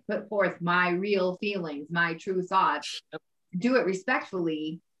put forth my real feelings, my true thoughts, do it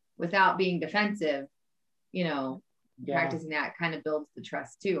respectfully without being defensive, practicing that kind of builds the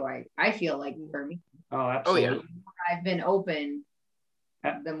trust too. I feel like for me. Oh, absolutely. The more I've been open,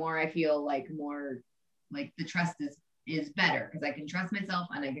 the more I feel more like the trust is better, because I can trust myself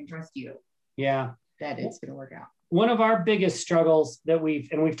and I can trust you. Yeah. That it's going to work out. One of our biggest struggles that we've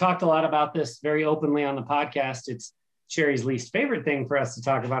talked a lot about this very openly on the podcast. It's Sherry's least favorite thing for us to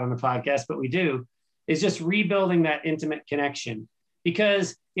talk about on the podcast, but we do, is just rebuilding that intimate connection.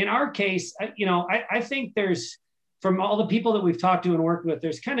 Because in our case, I think there's, from all the people that we've talked to and worked with,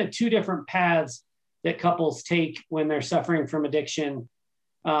 there's kind of two different paths that couples take when they're suffering from addiction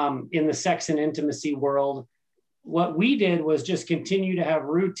in the sex and intimacy world. What we did was just continue to have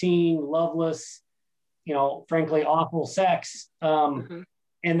routine, loveless, frankly, awful sex. And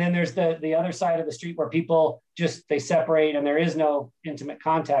then there's the other side of the street where people they separate and there is no intimate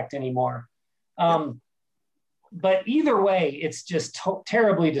contact anymore. But either way, it's just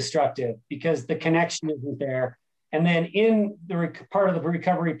terribly destructive because the connection isn't there. And then in the part of the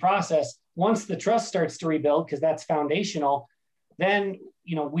recovery process, once the trust starts to rebuild, because that's foundational, then,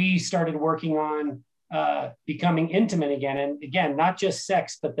 we started working on becoming intimate again. And again, not just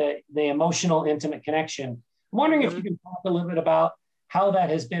sex, but the emotional intimate connection. I'm wondering if you can talk a little bit about how that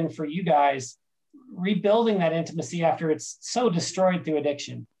has been for you guys, rebuilding that intimacy after it's so destroyed through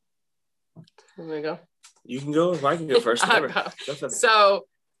addiction. There we go. You can go, if I can go first. So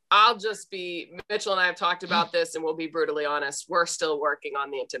I'll just be, Mitchell and I have talked about this, and we'll be brutally honest. We're still working on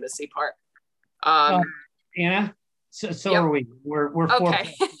the intimacy part. Anna, so are we. We're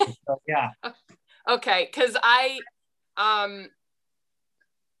okay. So, yeah. Okay, because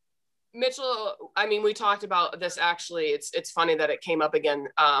Mitchell, we talked about this actually. It's funny that it came up again.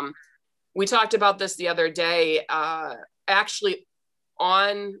 We talked about this the other day, actually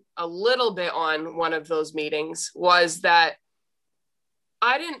on a little bit on one of those meetings, was that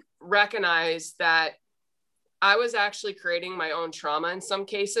I didn't recognize that I was actually creating my own trauma in some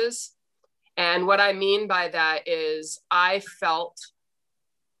cases. And what I mean by that is I felt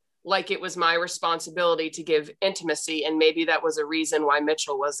like it was my responsibility to give intimacy. And maybe that was a reason why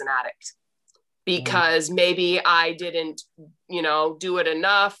Mitchell was an addict, because maybe I didn't, do it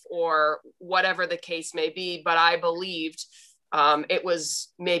enough or whatever the case may be, but I believed it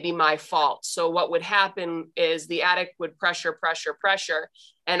was maybe my fault. So what would happen is the addict would pressure.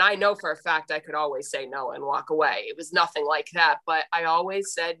 And I know for a fact I could always say no and walk away. It was nothing like that, but I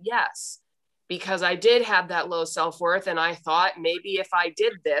always said yes, because I did have that low self-worth. And I thought maybe if I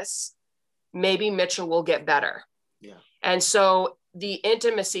did this, maybe Mitchell will get better. Yeah. And so the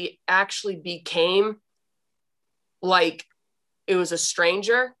intimacy actually became like it was a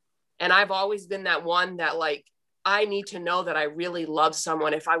stranger. And I've always been that one that like, I need to know that I really love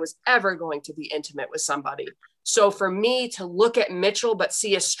someone if I was ever going to be intimate with somebody. So for me to look at Mitchell, but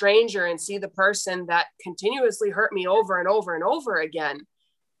see a stranger and see the person that continuously hurt me over and over and over again,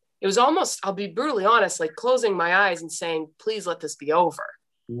 it was almost, I'll be brutally honest, like closing my eyes and saying, please let this be over.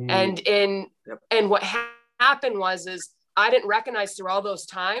 And what happened is I didn't recognize through all those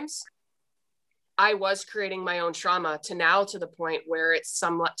times, I was creating my own trauma to the point where it's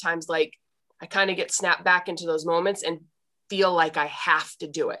sometimes like I kind of get snapped back into those moments and feel like I have to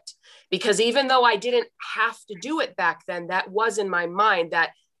do it. Because even though I didn't have to do it back then, that was in my mind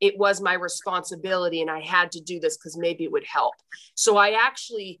that it was my responsibility and I had to do this because maybe it would help. So I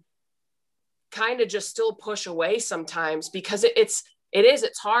actually kind of just still push away sometimes because it's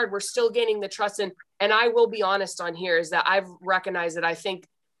hard. We're still gaining the trust. And I will be honest on here is that I've recognized that I think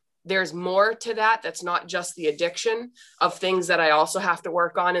there's more to that. That's not just the addiction of things that I also have to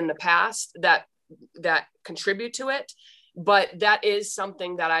work on in the past that contribute to it. But that is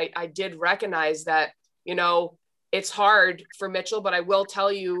something that I did recognize that, it's hard for Mitchell, but I will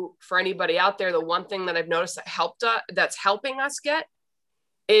tell you for anybody out there, the one thing that I've noticed that's helping us get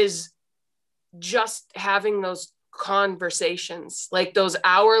is just having those conversations, like those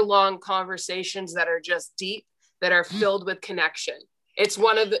hour-long conversations that are just deep, that are filled with connection. It's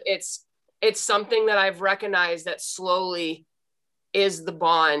it's something that I've recognized that slowly is the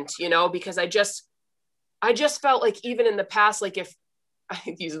bond, because I just felt like even in the past, like if I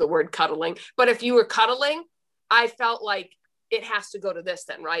use the word cuddling, but if you were cuddling, I felt like it has to go to this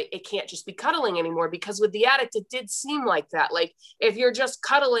then, right? It can't just be cuddling anymore, because with the addict, it did seem like that. Like if you're just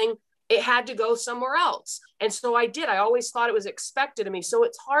cuddling, it had to go somewhere else. And so I always thought it was expected of me. So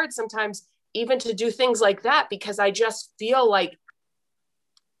it's hard sometimes even to do things like that, because I just feel like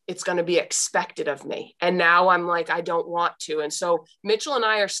it's going to be expected of me. And now I'm like, I don't want to. And so Mitchell and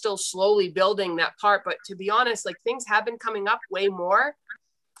I are still slowly building that part. But to be honest, like things have been coming up way more.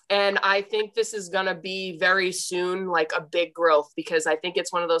 And I think this is going to be very soon, like a big growth, because I think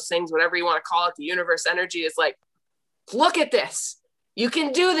it's one of those things, whatever you want to call it, the universe energy is like, look at this. You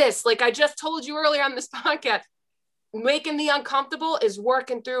can do this. Like I just told you earlier on this podcast, making the uncomfortable is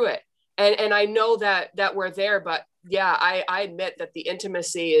working through it. And I know that we're there, but yeah, I admit that the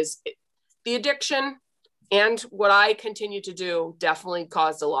intimacy is the addiction, and what I continue to do definitely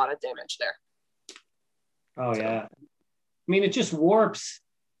caused a lot of damage there. Oh yeah. I mean, it just warps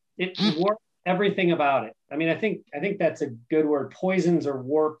everything about it. I mean, I think that's a good word. Poisons or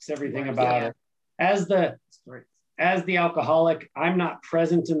warps everything about it. As the alcoholic, I'm not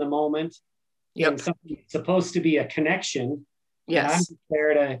present in the moment. Yep. And something supposed to be a connection. Yes. And I'm just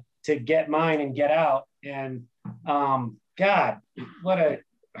there to get mine and get out. And God, what a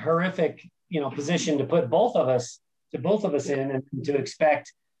horrific, position to put both of us in, and to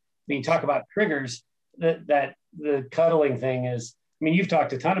expect. I mean, talk about triggers. That the cuddling thing is. I mean, you've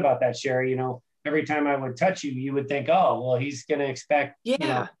talked a ton about that, Sherry. Every time I would touch you, you would think, oh, well, he's going to expect,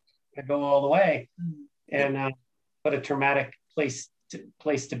 to go all the way. And what a traumatic place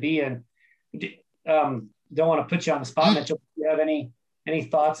to be in. Don't want to put you on the spot, Mitchell. Do you have any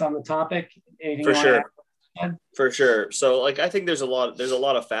thoughts on the topic? Anything For sure. So like, I think there's a lot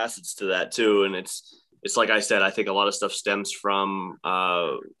of facets to that too. And it's like I said, I think a lot of stuff stems from,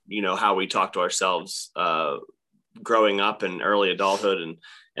 how we talk to ourselves, growing up in early adulthood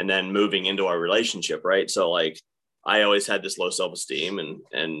and then moving into our relationship. Right. So like, I always had this low self-esteem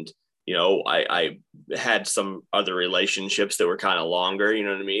and, I had some other relationships that were kind of longer, you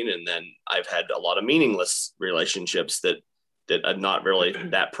know what I mean? And then I've had a lot of meaningless relationships that I'm not really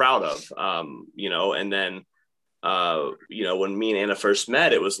that proud of, and then, when me and Anna first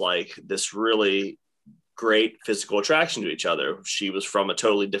met, it was like this really great physical attraction to each other. She was from a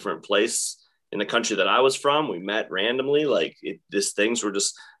totally different place in the country that I was from. We met randomly, like these things were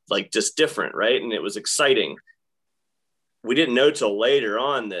just different. Right. And it was exciting. We didn't know till later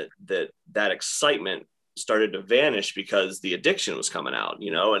on that excitement started to vanish because the addiction was coming out,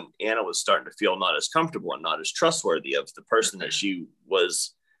 and Anna was starting to feel not as comfortable and not as trustworthy of the person that she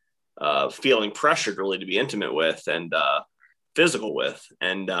was feeling pressured really to be intimate with and physical with.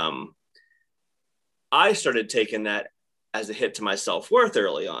 And I started taking that as a hit to my self-worth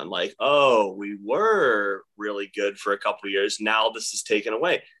early on. Like, oh, we were really good for a couple of years. Now this is taken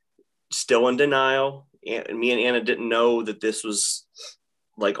away. Still in denial. And me and Anna didn't know that this was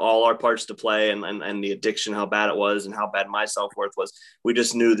like all our parts to play, and the addiction, how bad it was and how bad my self-worth was. We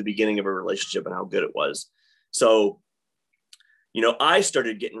just knew the beginning of a relationship and how good it was. So, you know, I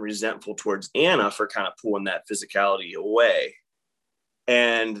started getting resentful towards Anna for kind of pulling that physicality away.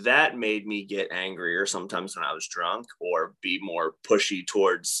 And that made me get angrier sometimes when I was drunk, or be more pushy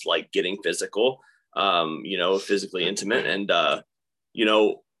towards like getting physical, you know, physically intimate. And, you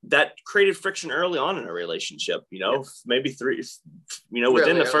know, that created friction early on in a relationship, you know, maybe 3, you know,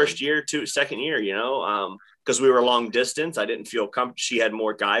 within really the first year, second year, you know, because we were long distance. I didn't feel comfortable. She had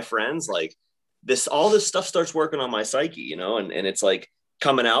more guy friends. Like all this stuff starts working on my psyche, you know, and it's like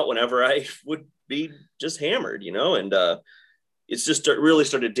coming out whenever I would be just hammered, you know, and, it's just really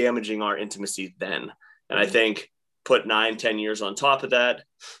started damaging our intimacy then. And I think put 9-10 years on top of that,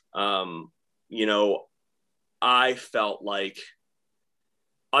 you know, I felt like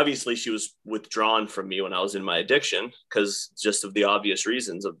obviously she was withdrawn from me when I was in my addiction, because just of the obvious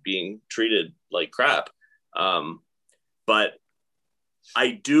reasons of being treated like crap. But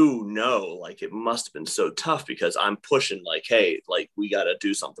I do know, like, it must have been so tough because I'm pushing like, hey, like, we got to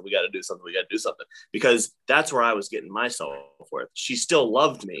do something. We got to do something. We got to do something, because that's where I was getting my self-worth. She still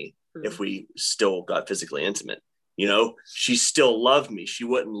loved me if we still got physically intimate. You know, she still loved me. She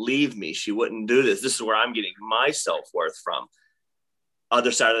wouldn't leave me. She wouldn't do this. This is where I'm getting my self-worth from.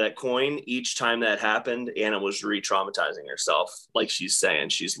 Other side of that coin, each time that happened, Anna was re-traumatizing herself. Like she's saying,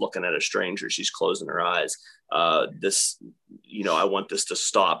 she's looking at a stranger. She's closing her eyes. This, you know, I want this to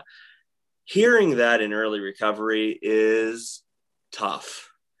stop. Hearing that in early recovery is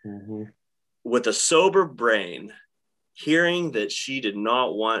tough. Mm-hmm. With a sober brain, hearing that she did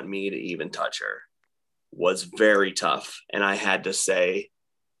not want me to even touch her was very tough. And I had to say,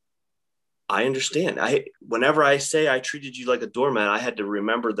 I understand. Whenever I say I treated you like a doormat, I had to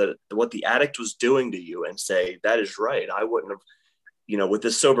remember that what the addict was doing to you and say, that is right. I wouldn't have, you know, with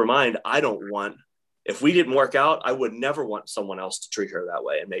this sober mind, if we didn't work out, I would never want someone else to treat her that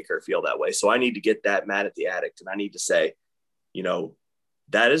way and make her feel that way. So I need to get that mad at the addict. And I need to say, you know,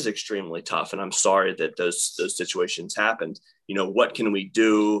 that is extremely tough. And I'm sorry that those situations happened. You know, what can we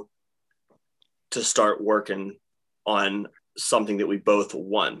do to start working on something that we both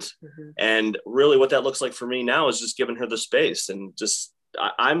want? Mm-hmm. And really what that looks like for me now is just giving her the space, and just,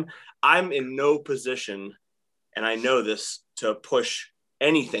 I'm in no position, and I know this, to push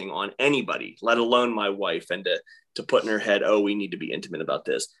anything on anybody, let alone my wife, and to put in her head, oh, we need to be intimate about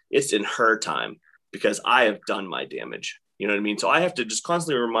this. It's in her time, because I have done my damage. You know what I mean? So I have to just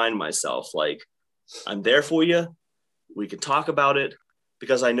constantly remind myself, like, I'm there for you. We can talk about it,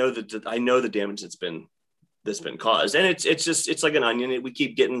 because I know the damage that's been caused. And it's like an onion. We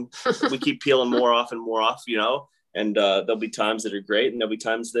keep peeling more off and more off, you know, and there'll be times that are great, and there'll be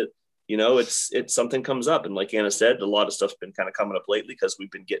times that, you know, it's something comes up. And like Anna said, a lot of stuff's been kind of coming up lately because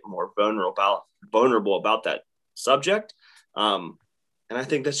we've been getting more vulnerable about that subject. And I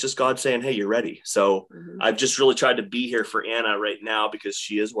think that's just God saying, hey, you're ready. So I've just really tried to be here for Anna right now, because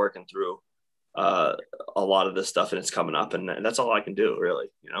she is working through a lot of this stuff, and it's coming up, and that's all I can do, really,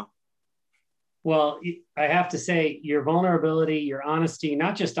 you know? Well, I have to say, your vulnerability, your honesty,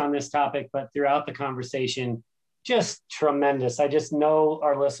 not just on this topic, but throughout the conversation, just tremendous. I just know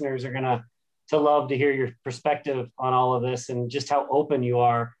our listeners are going to love to hear your perspective on all of this, and just how open you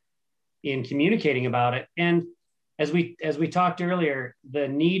are in communicating about it. And as we talked earlier, the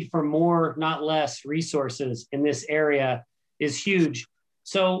need for more, not less, resources in this area is huge.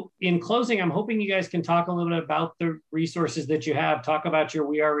 So in closing, I'm hoping you guys can talk a little bit about the resources that you have. Talk about your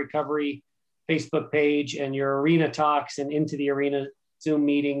We Are Recovery Facebook page and your arena talks and Into the Arena Zoom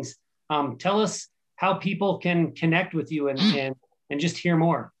meetings. Tell us how people can connect with you and just hear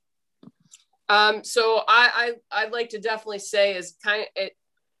more. So I'd like to definitely say is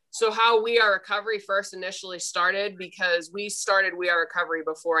so how We Are Recovery first initially started, because we started We Are Recovery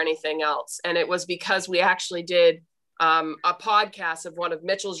before anything else. And it was because we actually did a podcast of one of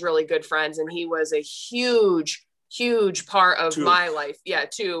Mitchell's really good friends. And he was a huge part of my life. Yeah.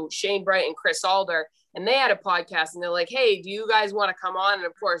 Too. Shane Bright and Chris Alder. And they had a podcast, and they're like, hey, do you guys want to come on? And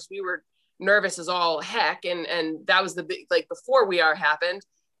of course we were nervous as all heck. And that was the big, like, before We Are happened.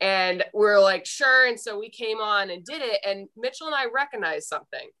 And we're like, sure. And so we came on and did it. And Mitchell and I recognized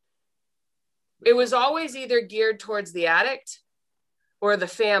something. It was always either geared towards the addict or the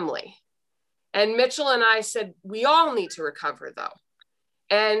family. And Mitchell and I said, we all need to recover, though.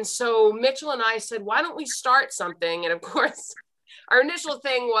 And so Mitchell and I said, why don't we start something? And of course, our initial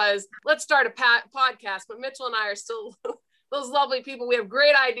thing was, let's start a podcast. But Mitchell and I are still those lovely people. We have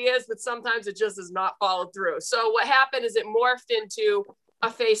great ideas, but sometimes it just does not follow through. So what happened is it morphed into a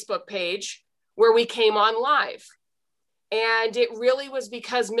Facebook page where we came on live. And it really was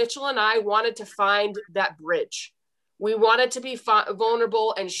because Mitchell and I wanted to find that bridge. We wanted to be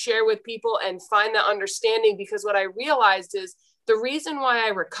vulnerable and share with people and find that understanding, because what I realized is the reason why I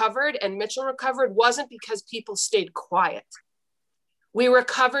recovered and Mitchell recovered wasn't because people stayed quiet. We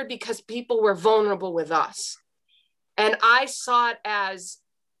recovered because people were vulnerable with us. And I saw it as,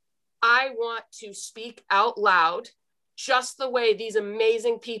 I want to speak out loud just the way these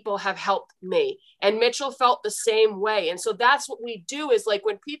amazing people have helped me. And Mitchell felt the same way. And so that's what we do, is like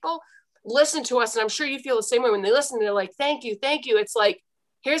when people listen to us, and I'm sure you feel the same way when they listen, they're like, thank you, thank you. It's like,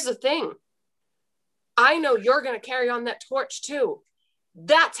 here's the thing. I know you're going to carry on that torch too.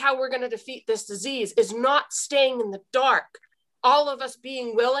 That's how we're going to defeat this disease, is not staying in the dark. All of us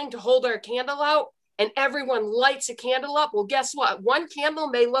being willing to hold our candle out, and everyone lights a candle up. Well, guess what? One candle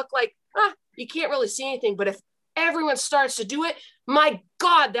may look like, you can't really see anything, but if everyone starts to do it, my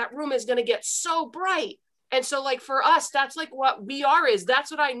God, that room is going to get so bright. And so like for us, that's like what we are is.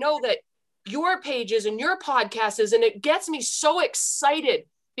 That's what I know that your pages and your podcast is. And it gets me so excited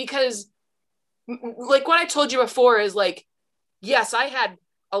because like what I told you before is like, yes, I had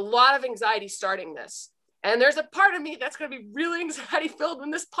a lot of anxiety starting this. And there's a part of me that's going to be really anxiety filled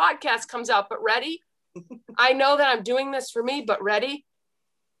when this podcast comes out, but ready? I know that I'm doing this for me, but ready?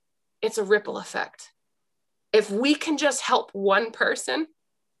 It's a ripple effect. If we can just help one person,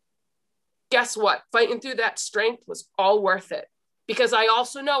 guess what? Fighting through that strength was all worth it. Because I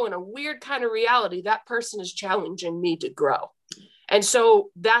also know in a weird kind of reality, that person is challenging me to grow. And so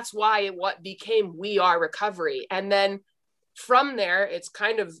that's why what became We Are Recovery. And then from there, it's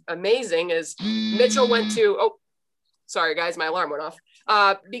kind of amazing is Mitchell went to, oh, sorry guys, my alarm went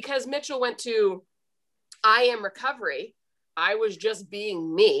off. Because Mitchell went to I Am Recovery, I was just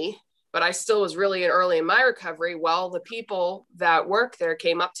being me, but I still was really early in my recovery. Well, the people that work there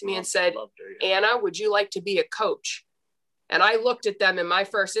came up to me and said, Anna, would you like to be a coach? And I looked at them and my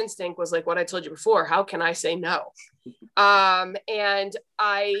first instinct was like what I told you before, how can I say no? And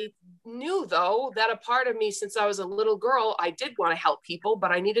I knew though that a part of me since I was a little girl, I did want to help people,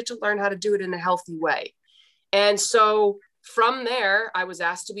 but I needed to learn how to do it in a healthy way. And so from there, I was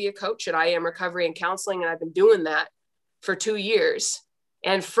asked to be a coach at I Am Recovery and Counseling. And I've been doing that for 2 years.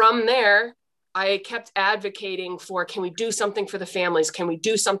 And from there, I kept advocating for, can we do something for the families? Can we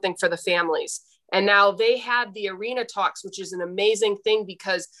do something for the families? And now they had the Arena Talks, which is an amazing thing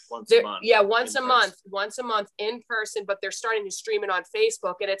because once a month in person, but they're starting to stream it on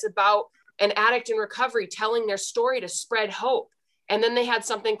Facebook. And it's about an addict in recovery telling their story to spread hope. And then they had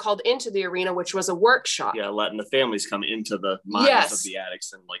something called Into the Arena, which was a workshop. Yeah, letting the families come into the minds of the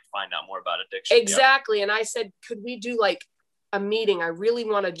addicts and like find out more about addiction. Exactly. Yeah. And I said, could we do like a meeting? I really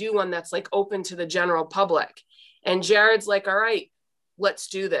want to do one that's like open to the general public. And Jared's like, all right, let's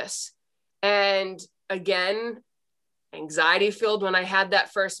do this. And again, anxiety filled when I had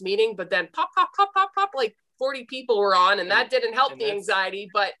that first meeting, but then pop, like 40 people were on and that didn't help the anxiety,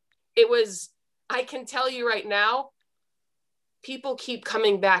 but it was, I can tell you right now, people keep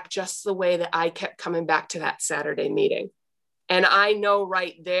coming back just the way that I kept coming back to that Saturday meeting. And I know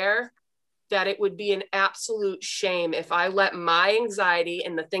right there that it would be an absolute shame if I let my anxiety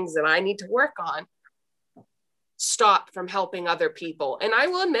and the things that I need to work on stop from helping other people. And I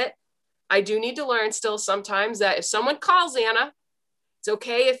will admit, I do need to learn still sometimes that if someone calls Anna, it's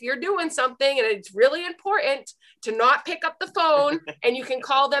okay if you're doing something and it's really important to not pick up the phone and you can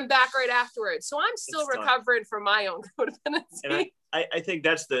call them back right afterwards. So I'm still recovering from my own codependency. And I think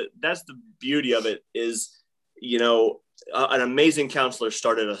that's the beauty of it is, you know, an amazing counselor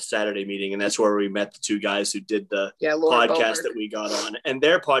started a Saturday meeting, and that's where we met the two guys who did the podcast that we got on. And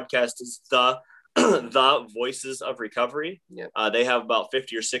their podcast is the Voices of Recovery. Yep. They have about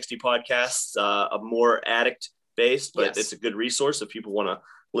 50 or 60 podcasts, more addict based, but it's a good resource if people want to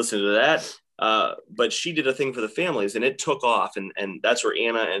listen to that. But she did a thing for the families and it took off. And that's where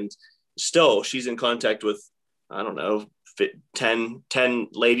Anna, and still she's in contact with, I don't know, 10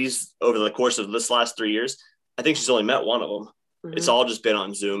 ladies over the course of this last 3 years. I think she's only met one of them. Mm-hmm. It's all just been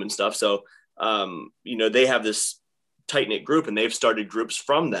on Zoom and stuff. So, you know, they have this tight knit group and they've started groups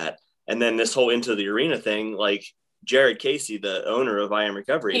from that. And then this whole Into the Arena thing, like Jared Casey, the owner of I Am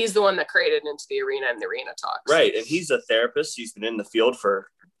Recovery. He's the one that created Into the Arena and the Arena Talks. Right. And he's a therapist. He's been in the field for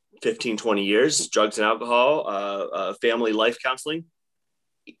 15, 20 years, drugs and alcohol, family life counseling.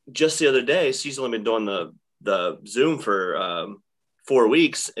 Just the other day, she's only been doing the Zoom for 4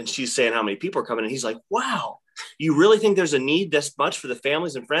 weeks, and she's saying how many people are coming. And he's like, wow, you really think there's a need this much for the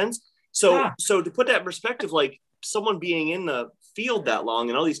families and friends? So to put that in perspective, like someone being in the field that long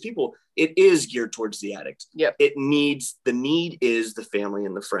and all these people, it is geared towards the addict. Yep. The need is the family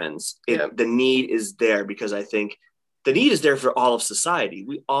and the friends. The need is there because I think the need is there for all of society.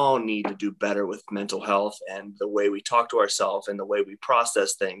 We all need to do better with mental health and the way we talk to ourselves and the way we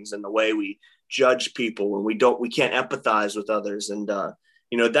process things and the way we judge people when we can't empathize with others. And,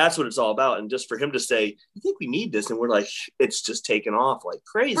 that's what it's all about. And just for him to say, I think we need this. And we're like, it's just taken off like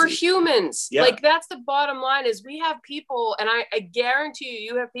crazy. We're humans. Yeah. Like that's the bottom line is we have people, and I guarantee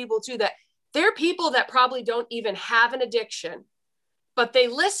you have people too, that there are people that probably don't even have an addiction, but they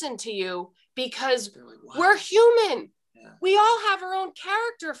listen to you because like, wow, we're human. Yeah. We all have our own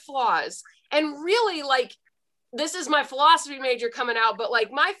character flaws. And really, like, this is my philosophy major coming out, but like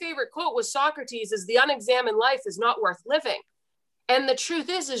my favorite quote was Socrates is the unexamined life is not worth living. And the truth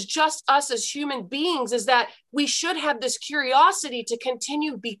is just us as human beings is that we should have this curiosity to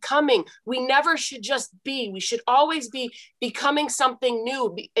continue becoming. We never should just be. We should always be becoming something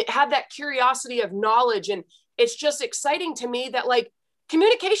new, have that curiosity of knowledge. And it's just exciting to me that like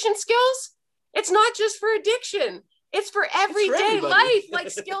communication skills, it's not just for addiction. It's for everyday life,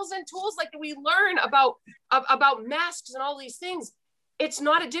 like skills and tools like we learn about masks and all these things. It's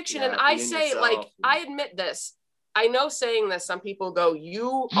not addiction. And I say, yourself. Like, I admit this. I know saying this, some people go,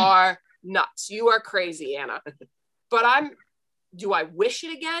 you are nuts. You are crazy, Anna. But do I wish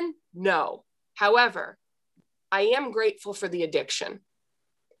it again? No. However, I am grateful for the addiction.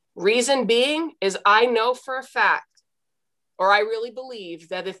 Reason being is I know for a fact, or I really believe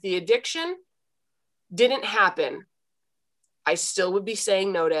that if the addiction didn't happen, I still would be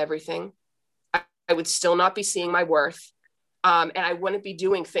saying no to everything. I would still not be seeing my worth. And I wouldn't be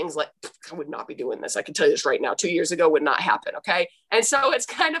doing things like, I would not be doing this. I can tell you this right now, 2 years ago would not happen. Okay. And so it's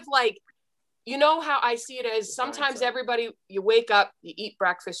kind of like, you know how I see it as sometimes everybody, you wake up, you eat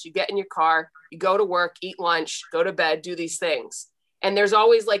breakfast, you get in your car, you go to work, eat lunch, go to bed, do these things. And there's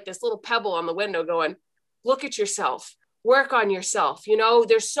always like this little pebble on the window going, look at yourself, work on yourself. You know,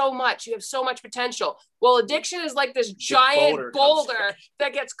 there's so much, you have so much potential. Well, addiction is like this giant boulder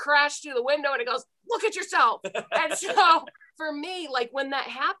that gets crashed through the window and it goes, look at yourself. And so for me, like when that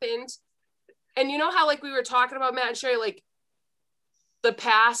happened, and you know how like we were talking about, Matt and Sherry, like the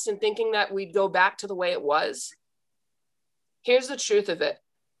past and thinking that we'd go back to the way it was. Here's the truth of it.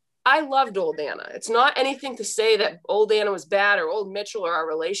 I loved old Anna. It's not anything to say that old Anna was bad or old Mitchell or our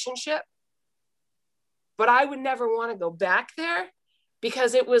relationship, but I would never want to go back there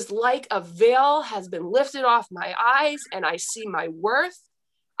because it was like a veil has been lifted off my eyes and I see my worth.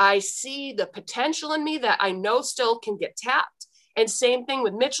 I see the potential in me that I know still can get tapped. And same thing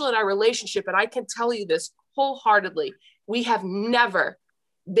with Mitchell and our relationship. And I can tell you this wholeheartedly. We have never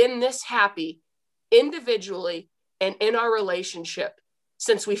been this happy individually and in our relationship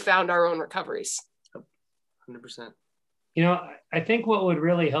since we found our own recoveries. 100%. You know, I think what would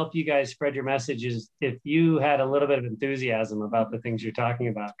really help you guys spread your message is if you had a little bit of enthusiasm about the things you're talking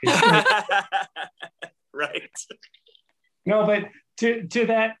about. Right. No, but to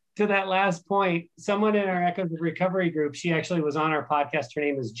that last point, someone in our Echoes of Recovery group, she actually was on our podcast. Her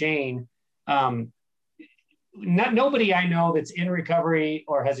name is Jane. Nobody I know that's in recovery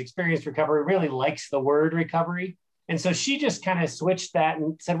or has experienced recovery really likes the word recovery. And so she just kind of switched that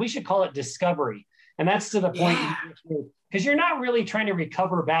and said, we should call it discovery. And that's to the point, because you're not really trying to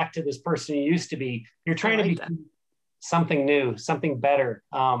recover back to this person you used to be. You're trying to be something new, something better,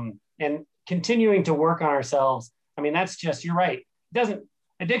 and continuing to work on ourselves. I mean, that's just, you're right.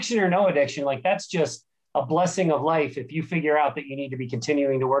 Addiction or no addiction, like that's just a blessing of life if you figure out that you need to be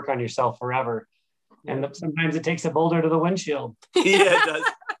continuing to work on yourself forever. And sometimes it takes a boulder to the windshield. Yeah, it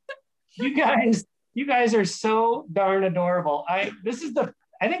does. You guys are so darn adorable. I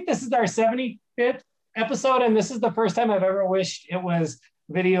think this is our 75th episode, and this is the first time I've ever wished it was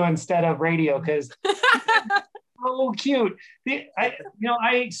video instead of radio, because so cute.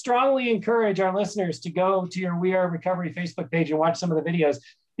 I strongly encourage our listeners to go to your We Are Recovery Facebook page and watch some of the videos,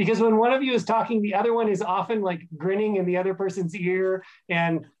 because when one of you is talking, the other one is often like grinning in the other person's ear.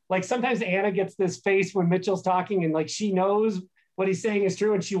 And like sometimes Anna gets this face when Mitchell's talking and like she knows what he's saying is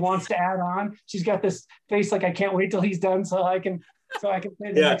true and she wants to add on. She's got this face like, I can't wait till he's done so I can say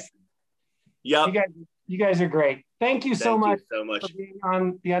the next. Yeah. You guys are great. Thank you so much for being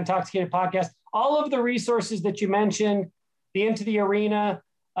on the Untoxicated podcast. All of the resources that you mentioned, the Into the Arena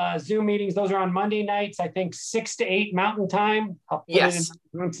Zoom meetings, those are on Monday nights, I think 6 to 8 Mountain Time. I'll put it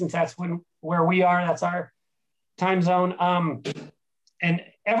in, since that's where we are, that's our time zone. And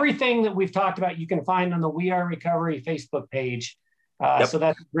everything that we've talked about, you can find on the We Are Recovery Facebook page. So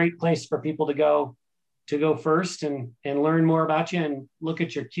that's a great place for people to go first and learn more about you and look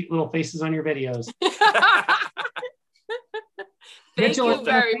at your cute little faces on your videos. Thank you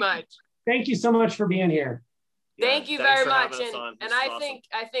very much. Thank you so much for being here. Thank you very much. And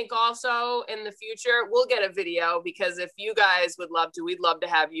I think also in the future, we'll get a video, because if you guys would love to, we'd love to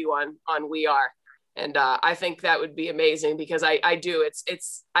have you on We Are. And I think that would be amazing, because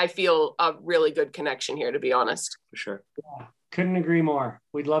I feel a really good connection here, to be honest. For sure. Yeah, couldn't agree more.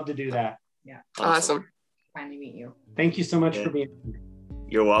 We'd love to do that. Yeah. Awesome. Finally meet you. Thank you so much for being here.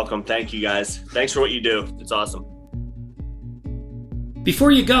 You're welcome. Thank you guys. Thanks for what you do. It's awesome.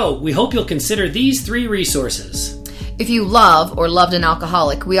 Before you go, we hope you'll consider these 3 resources. If you love or loved an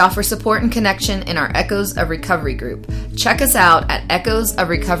alcoholic, we offer support and connection in our Echoes of Recovery group. Check us out at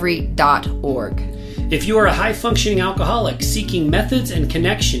echoesofrecovery.org. If you are a high-functioning alcoholic seeking methods and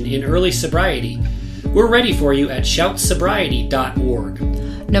connection in early sobriety, we're ready for you at shoutsobriety.org.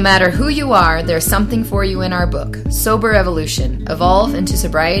 No matter who you are, there's something for you in our book, Sober Evolution. Evolve into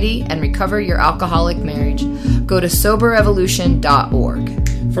sobriety and recover your alcoholic marriage. Go to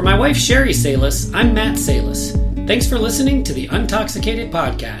soberevolution.org. For my wife, Sherry Salis, I'm Matt Salis. Thanks for listening to the Untoxicated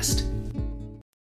Podcast.